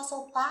if he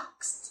also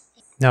boxed.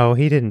 No,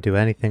 he didn't do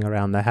anything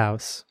around the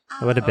house.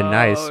 It would have been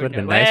nice. It would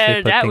have been nice well,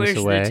 to put that things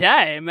was away. the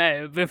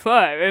time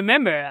before.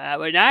 Remember,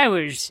 when I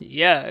was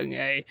young,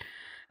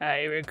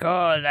 I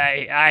recall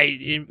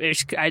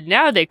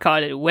now they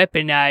call it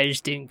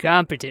weaponized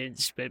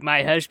incompetence, but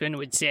my husband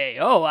would say,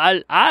 "Oh,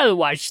 I'll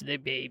watch the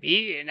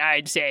baby," and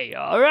I'd say,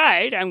 "All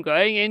right, I'm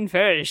going in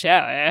for a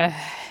shower,"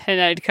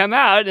 and I'd come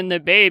out, and the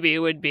baby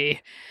would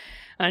be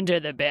under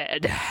the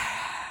bed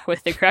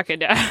with the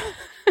crocodile.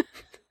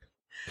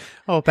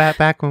 Oh,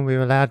 back when we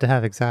were allowed to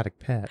have exotic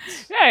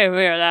pets. Yeah, we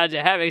were allowed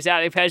to have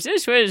exotic pets.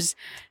 This was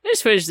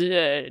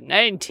the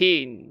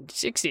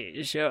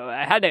 1960s, so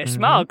I had a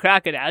small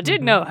crocodile.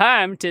 Did no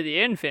harm to the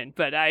infant,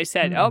 but I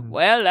said, "Oh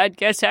well, I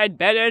guess I'd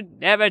better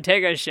never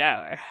take a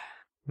shower."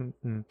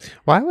 Mm-mm.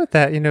 Why would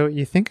that?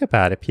 You think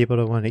about it. People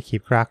don't want to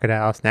keep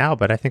crocodiles now,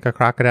 but I think a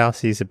crocodile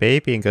sees a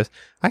baby and goes,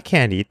 "I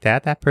can't eat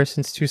that. That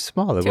person's too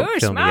small. It won't Too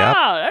fill small. me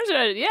up.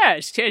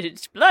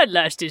 Its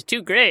bloodlust is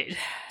too great.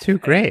 Too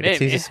great." It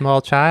sees Maybe. a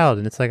small child,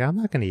 and it's like, "I'm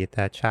not going to eat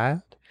that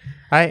child."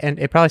 And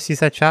it probably sees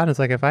that child, and it's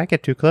like, if I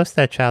get too close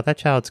to that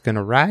child's going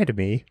to ride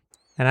me,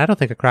 and I don't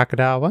think a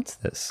crocodile wants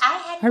this.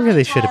 I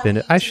really should have been.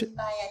 I I should.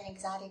 by an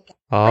exotic,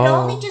 but Oh,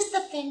 only just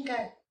the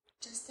finger,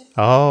 just the finger.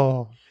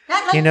 oh.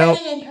 Not like You know-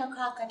 Betty and her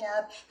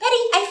crocodile.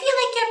 Betty, I feel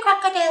like your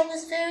crocodile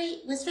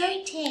was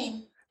very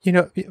tame.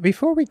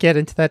 Before we get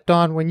into that,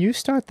 Dawn, when you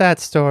start that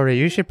story,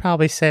 you should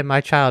probably say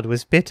my child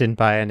was bitten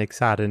by an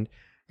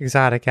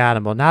exotic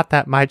animal, not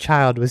that my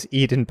child was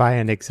eaten by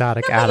an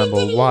exotic No, but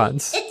animal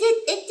once. It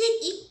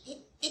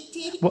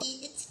did Well-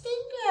 eat its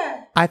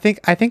finger. I think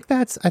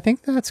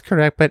that's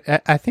correct, but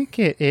I think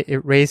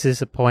it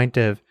raises a point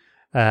of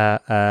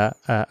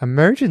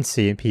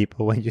emergency in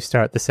people when you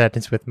start the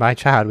sentence with "my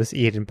child was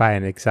eaten by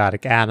an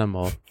exotic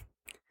animal."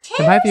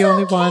 Am I the Taylor's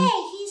only okay. one?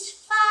 He's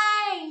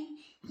fine.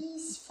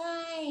 He's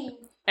fine.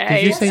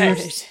 Did you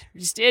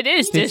say It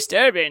is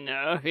disturbing,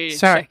 though. If you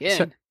Sorry, check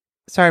in.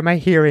 sorry, my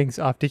hearing's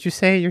off. Did you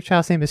say your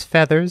child's name is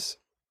Feathers?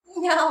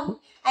 No,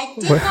 I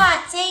did What?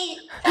 not say.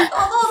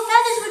 Although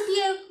Feathers would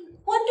be a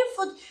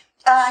wonderful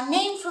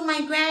name for my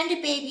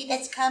grandbaby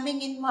that's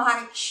coming in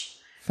March.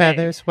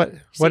 Feathers. What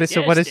is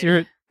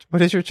suggested.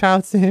 what is your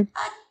child's name?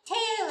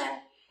 Taylor.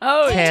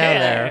 Oh,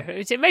 Taylor. Taylor.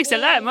 It makes a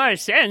lot more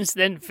sense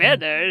than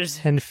feathers.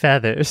 And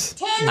Feathers.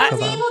 Taylor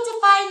was able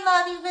to find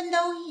love even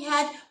though he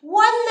had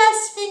one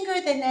less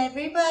finger than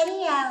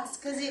everybody else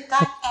because it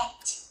got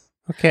et.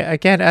 Okay,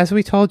 again, as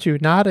we told you,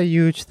 not a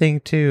huge thing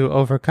to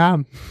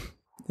overcome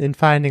in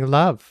finding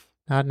love.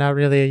 Not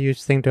really a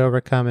huge thing to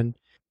overcome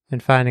in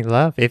finding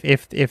love. If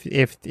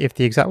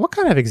the what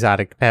kind of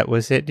exotic pet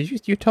was it?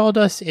 You told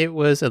us it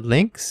was a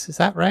lynx? Is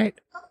that right?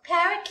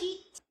 Parakeet.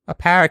 A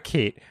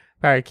parakeet.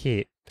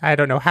 Parakeet. I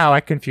don't know how I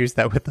confused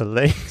that with a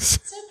lynx.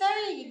 It's a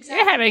very exotic.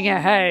 You're having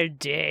a hard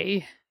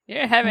day.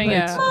 You're having a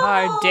It's-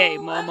 hard day,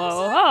 I'm Momo.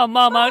 sorry. Oh,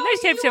 Momo,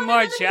 let's you have some wanna more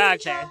have a piece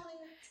of chocolate.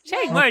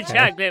 Take more Okay.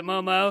 chocolate,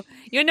 Momo.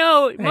 You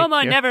know, Thank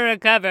Momo you. never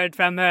recovered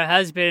from her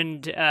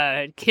husband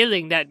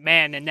killing that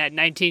man in that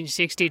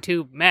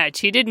 1962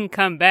 match. He didn't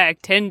come back.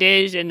 10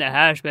 days in the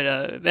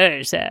hospital.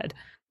 Very sad.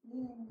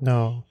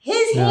 No.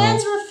 His No.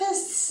 hands were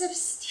fists of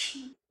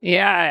steel.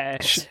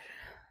 Yes.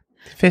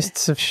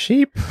 Fists of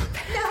sheep?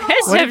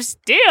 Fists What- of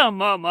steel,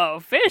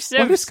 Momo. Fists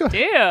What of is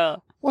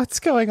steel.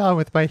 What's going on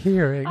with my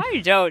hearing? I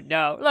don't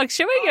know. Look,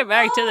 should we get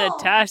back to the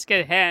task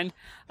at hand?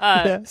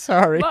 Yeah,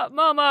 sorry.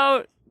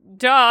 Momo,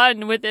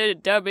 Dawn with a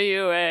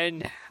W,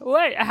 and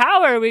what?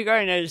 How are we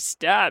going to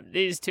stop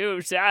these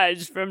two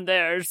sides from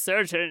their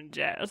certain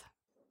death?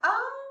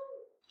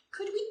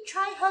 Could we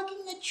try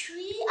hugging the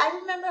tree? I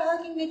remember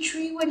hugging the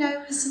tree when I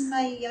was in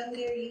my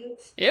younger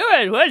youth. You were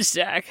at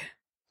Woodstock.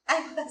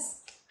 I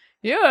was.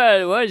 You were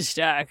at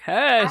Woodstock.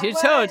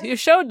 You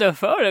showed the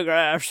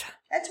photographs.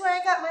 That's where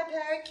I got my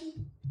parakeet.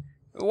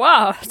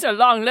 Wow, it's a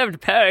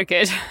long-lived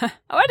parakeet.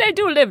 Why they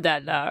do live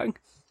that long?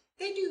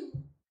 They do.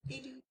 They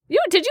do.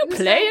 Did you Was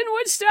play that- in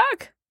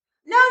Woodstock?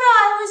 No,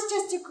 I was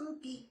just a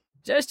groupie.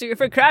 Just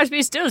for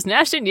Crosby, Stills,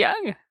 Nash and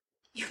Young.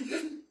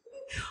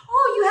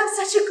 Oh, you have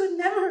such a good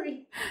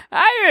memory.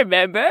 I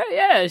remember,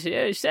 yes.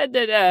 You said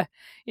that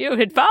you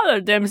had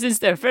followed them since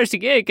their first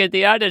gig at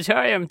the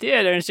Auditorium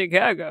Theater in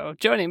Chicago,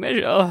 Joni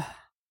Mitchell.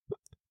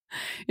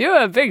 You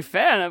were a big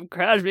fan of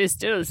Crosby,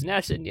 Stills,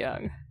 Nash and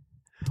Young.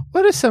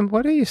 What are some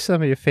of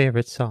your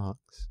favorite songs?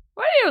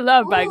 What do you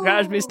love by Ooh.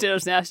 Crosby,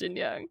 Stills, Nash and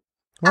Young?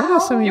 What are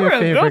some of You your were a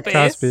favorite groupie.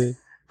 Crosby?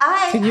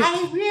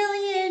 I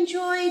really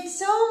enjoyed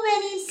so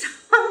many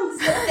songs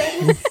that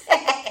they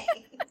sang.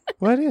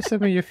 What are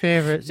some of your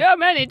favorites? So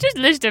many. Just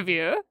list a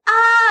few.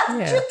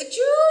 Yeah. Judy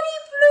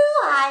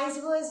Blue Eyes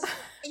was,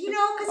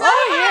 because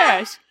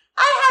Yes.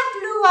 I have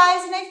blue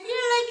eyes, and I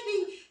feel like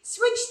they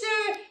switched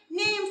their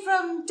name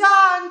from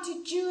Dawn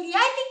to Judy.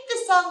 I think the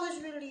song was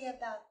really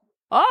about.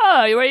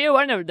 Oh, were you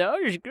one of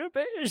those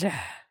groupies?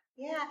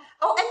 Yeah.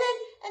 Oh, and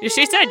then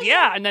She said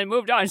yeah, and then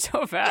moved on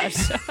so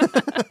fast.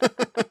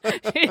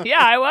 Yeah,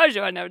 I was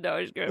one of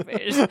those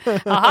groupies.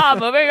 Aha,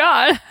 moving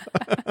on.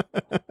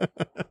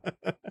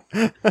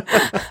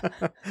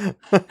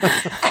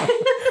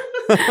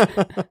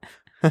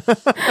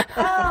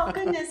 Oh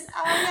goodness.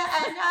 Oh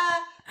yeah, and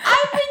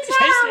I've been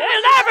Just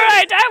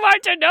elaborate. I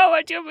want to know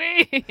what you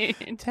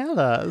mean. Tell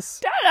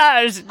us. Tell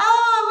us.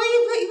 Oh,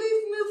 we've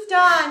moved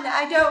on.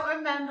 I don't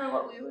remember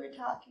what we were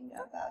talking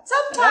about.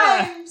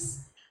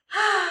 Sometimes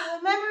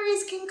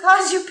memories can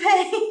cause you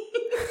pain.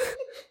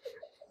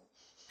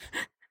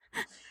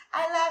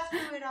 I laughed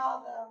through it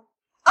all though.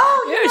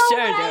 Oh, you know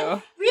sure what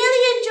do.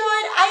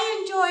 I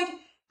enjoyed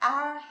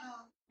Our House.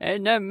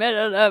 In the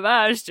middle of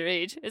our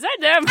street. Is that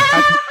them?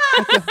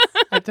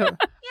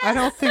 I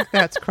don't think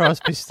that's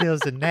Crosby,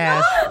 Stills and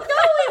Nash. No,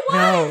 it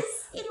was.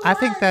 It I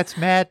think was. that's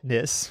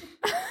Madness.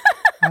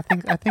 I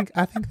think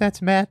that's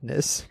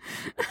Madness.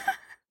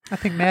 I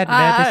think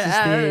Madness is the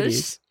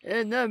 80s.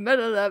 In the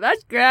middle of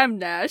that's Graham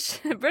Nash,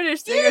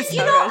 British singer. I could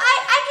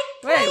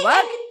play. Wait, what?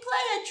 I could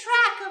play a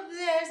track of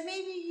theirs.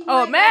 Maybe. You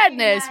Oh, might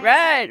Madness!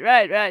 recognize it.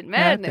 Right,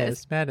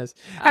 Madness. Madness.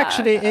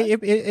 Actually,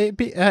 it'd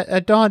be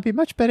Dawn. It'd be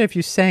much better if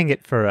you sang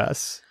it for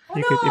us. Oh,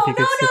 You could- if you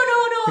could sing-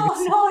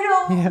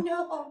 Yeah.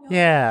 no.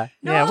 Yeah.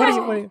 No. What do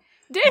you?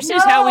 This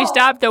is how we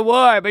stop the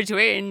war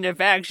between the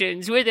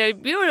factions with a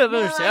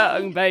beautiful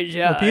song by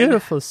John. A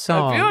beautiful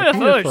song. A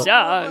beautiful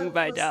song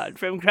by Don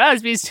from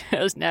Crosby,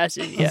 Stills, Nash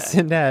and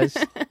Young. Nash.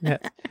 Yeah.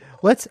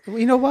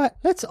 You know what?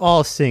 Let's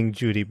all sing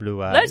Judy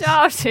Blue Eyes. Let's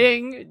all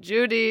sing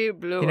Judy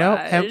Blue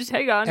Eyes.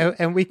 Hang on.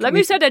 And Let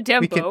me set a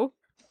tempo.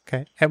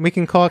 Okay. And we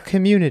can call it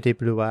Community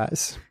Blue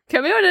Eyes.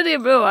 Community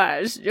Blue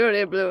Eyes.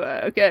 Judy Blue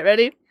Eyes. Okay,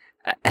 ready?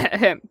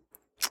 I'm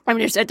going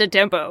to set the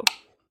tempo.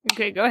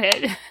 Okay, go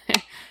ahead.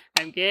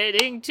 I'm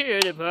getting to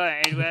the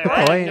point where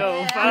I'm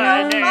no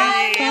fun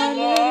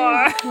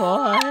anymore.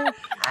 What?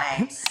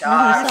 I'm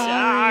sorry.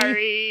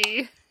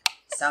 Sorry.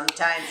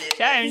 Sometimes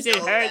It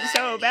hurts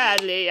so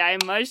badly, I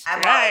must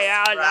cry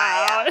out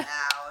loud.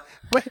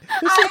 Wait,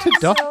 listen to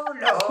Dawn. So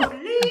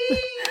lonely.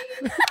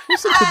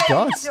 Listen to I'm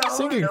Dawn's so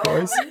singing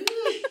voice. lonely.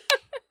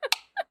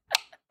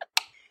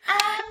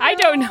 I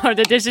don't know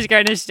that this is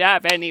going to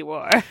stop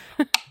anymore.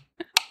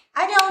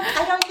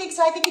 I don't think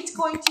so. I think it's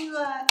going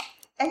to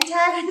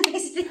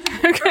antagonize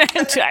I'm going to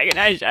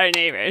antagonize our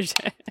neighbors.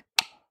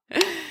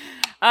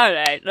 All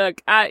right,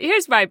 look.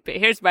 Here's my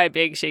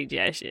big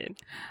suggestion.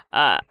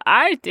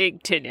 I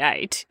think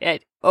tonight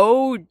at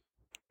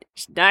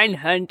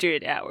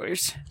 900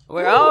 hours,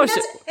 we're all. Is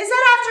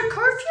that after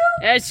curfew?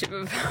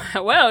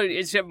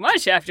 It's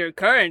much after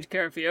current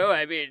curfew.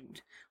 I mean,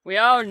 we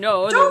all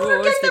know Don't the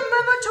rules forget the that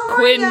Mematoria.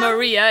 Queen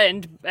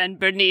Maria and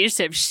Bernice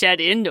have set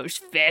in, those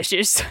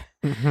fascists.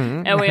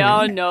 Mm-hmm. And we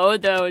all know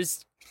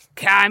those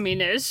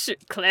communists,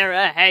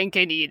 Clara, Hank,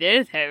 and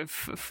Edith,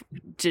 have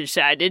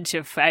decided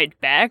to fight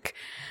back.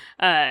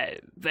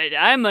 But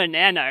I'm an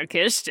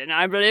anarchist, and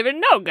I believe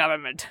in no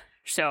government.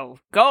 So,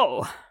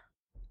 go.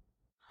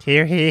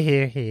 Hear he.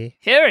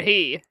 Hear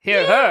he.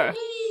 Hear her.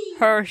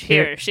 Her,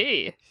 hear Hear-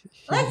 she.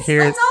 Let's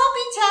Here- all be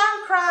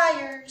town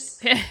criers.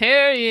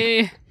 Hear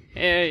ye.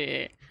 Hear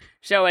ye.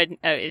 So, at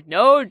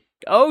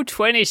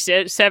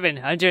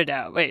 2700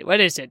 hours. Wait, what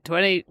is it?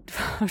 20.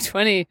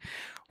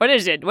 What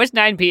is it? What's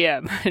 9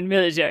 p.m. in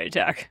military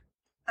talk?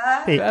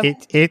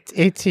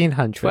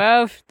 1800.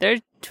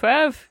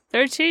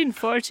 13,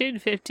 14,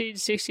 15,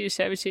 16,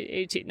 17,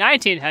 18,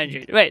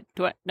 1900. Wait,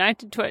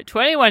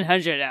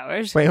 2100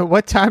 hours. Wait,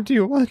 what time do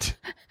you want?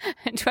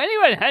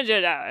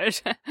 2100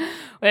 hours.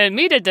 We'll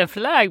meet at the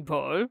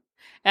flagpole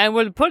and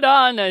we'll put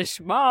on a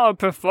small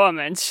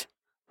performance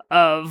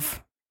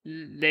of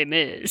Les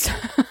Mis.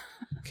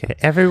 Okay,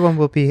 everyone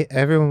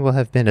will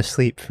have been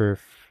asleep for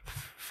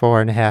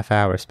 4.5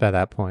 hours by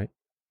that point.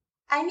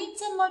 I need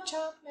some more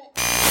chocolate.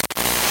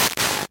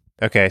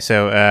 Okay,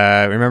 so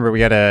remember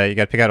you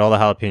gotta pick out all the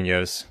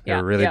jalapenos.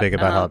 They're really big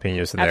about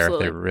jalapenos in there.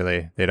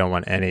 Absolutely. They don't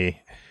want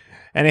any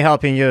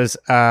jalapenos.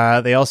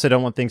 They also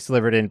don't want things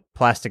delivered in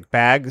plastic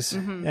bags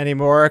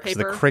anymore because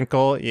the Paper.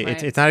 crinkle.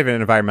 Right. It's not even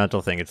an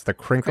environmental thing. It's the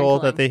crinkle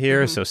that they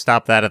hear. So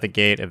stop that at the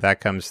gate if that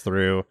comes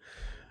through.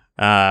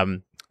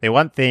 They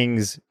want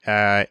things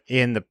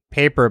in the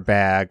paper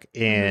bag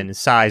in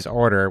size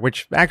order,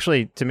 which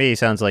actually to me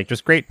sounds like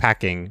just great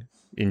packing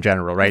in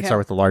general, right? Okay. Start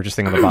with the largest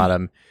thing on the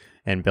bottom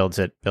and builds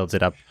it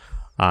up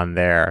on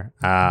there.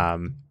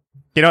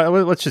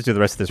 Let's just do the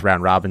rest of this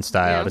round robin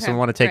style. Yeah, Does okay. someone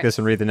want to take Right. this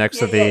and read the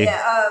next of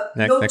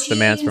No next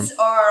demands from? teens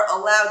are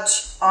allowed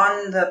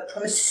on the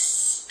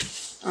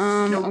premises.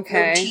 No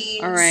Okay.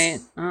 teens. All right.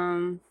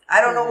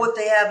 I don't know what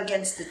they have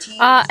against the teens.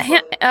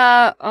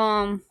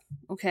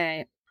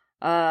 Okay.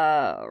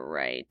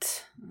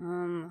 Right.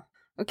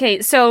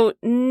 Okay, so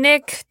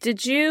Nick,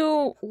 did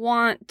you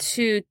want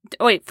to...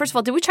 Oh, wait, first of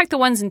all, did we check the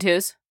ones and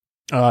twos?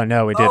 Oh,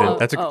 no, we didn't.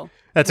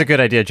 That's a good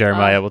idea,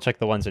 Jeremiah. We'll check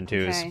the ones and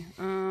twos. Okay.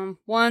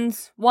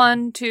 Ones,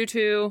 1, 2,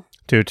 2.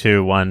 2,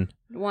 2, 1.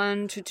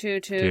 1, 2, 2,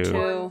 2, 2.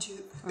 1, 2.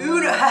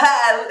 Uno.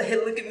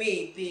 Look at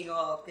me being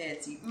all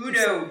fancy.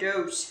 Uno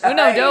dos.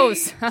 Uno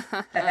dos.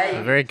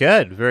 Hey. Very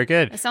good. Very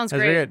good. That sounds That's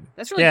great. very good.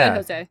 That's really good,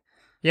 Jose.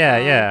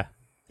 Yeah.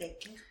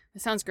 Thank you.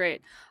 That sounds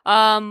great.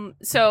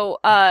 So,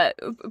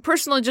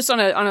 personally, just on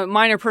a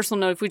minor personal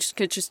note, if we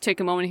could just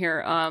take a moment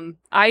here.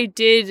 I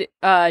did,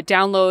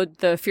 download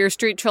the Fear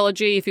Street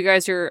trilogy. If you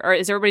guys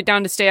is everybody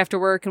down to stay after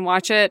work and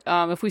watch it?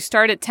 If we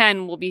start at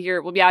 10, we'll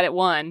be out at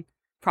 1,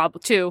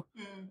 probably 2.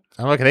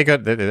 Oh, look,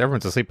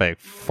 everyone's asleep by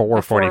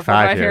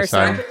 4:45 here, so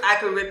I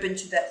could rip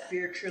into that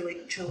Fear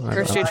trilogy.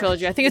 Fear Street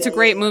trilogy. I think it's a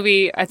great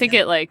movie. I think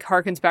it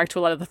harkens back to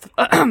a lot of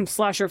the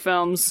slasher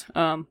films,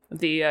 of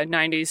the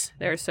 90s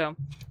there. So,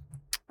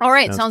 all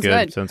right, sounds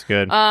good. Sounds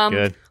good.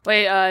 Good.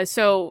 Wait,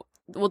 so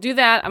we'll do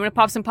that. I'm gonna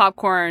pop some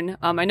popcorn.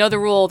 I know the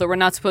rule that we're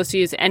not supposed to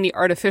use any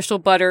artificial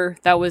butter.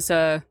 That was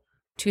a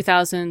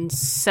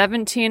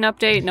 2017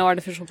 update. No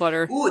artificial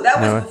butter. Ooh, that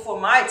was before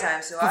my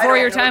time. So before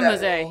your time,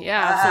 Jose.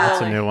 Yeah,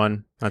 absolutely.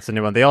 That's a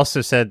new one. They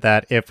also said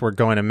that if we're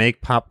going to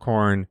make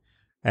popcorn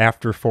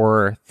after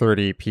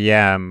 4:30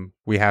 p.m.,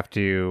 we have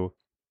to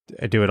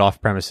do it off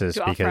premises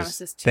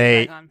because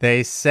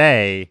they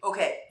say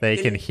they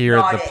can hear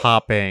the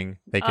popping.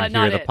 They can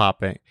hear the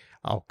popping.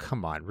 Oh,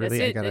 come on,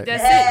 really?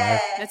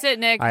 That's it,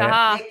 Nick.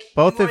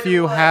 Both of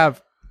you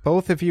have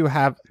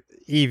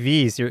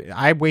EVs.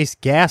 I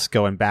waste gas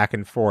going back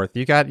and forth.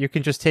 You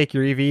can just take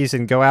your EVs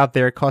and go out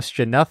there. It costs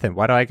you nothing.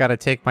 Why do I got to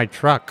take my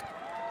truck?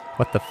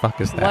 What the fuck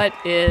is that? What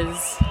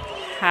is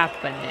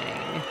happening?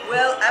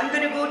 Well, I'm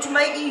gonna go to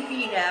my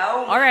EV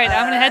now. All right,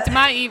 I'm gonna head to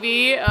my EV.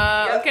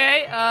 Yep.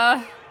 Okay.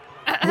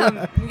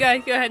 You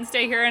guys go ahead and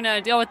stay here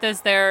and deal with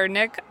this there,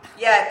 Nick.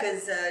 Yeah,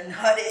 because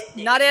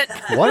not it.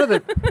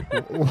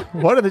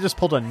 What if they just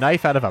pulled a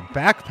knife out of a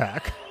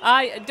backpack?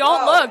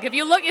 Don't look.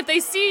 If they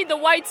see the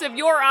whites of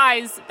your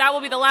eyes, that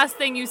will be the last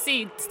thing you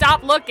see.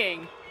 Stop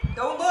looking.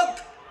 Don't look.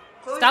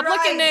 Stop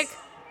looking, Nick.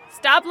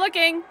 Stop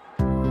looking.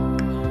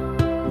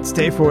 It's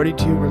day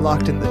 42. We're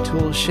locked in the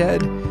tool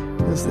shed.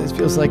 This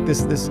feels like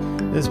this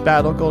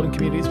battle Golden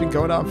Community has been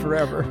going on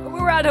forever.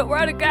 We're out of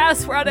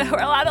gas. We're out of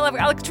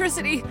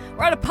electricity.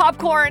 We're out of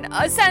popcorn.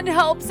 Send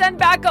help. Send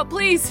backup,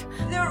 please.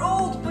 They're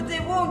old, but they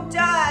won't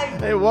die.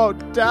 They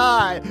won't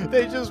die.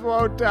 They just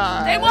won't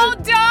die. They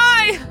won't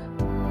die.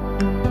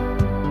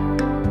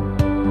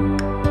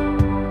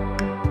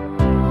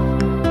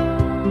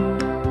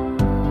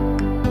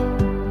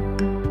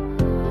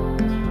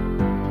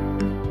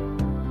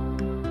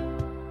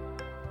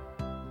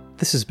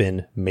 This has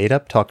been Made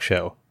Up Talk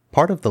Show,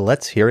 part of the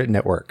Let's Hear It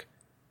Network.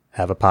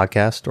 Have a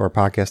podcast or a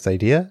podcast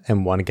idea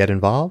and want to get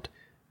involved?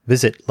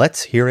 Visit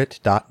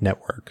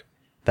letshearit.network.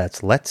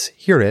 That's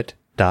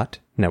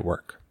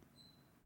letshearit.network.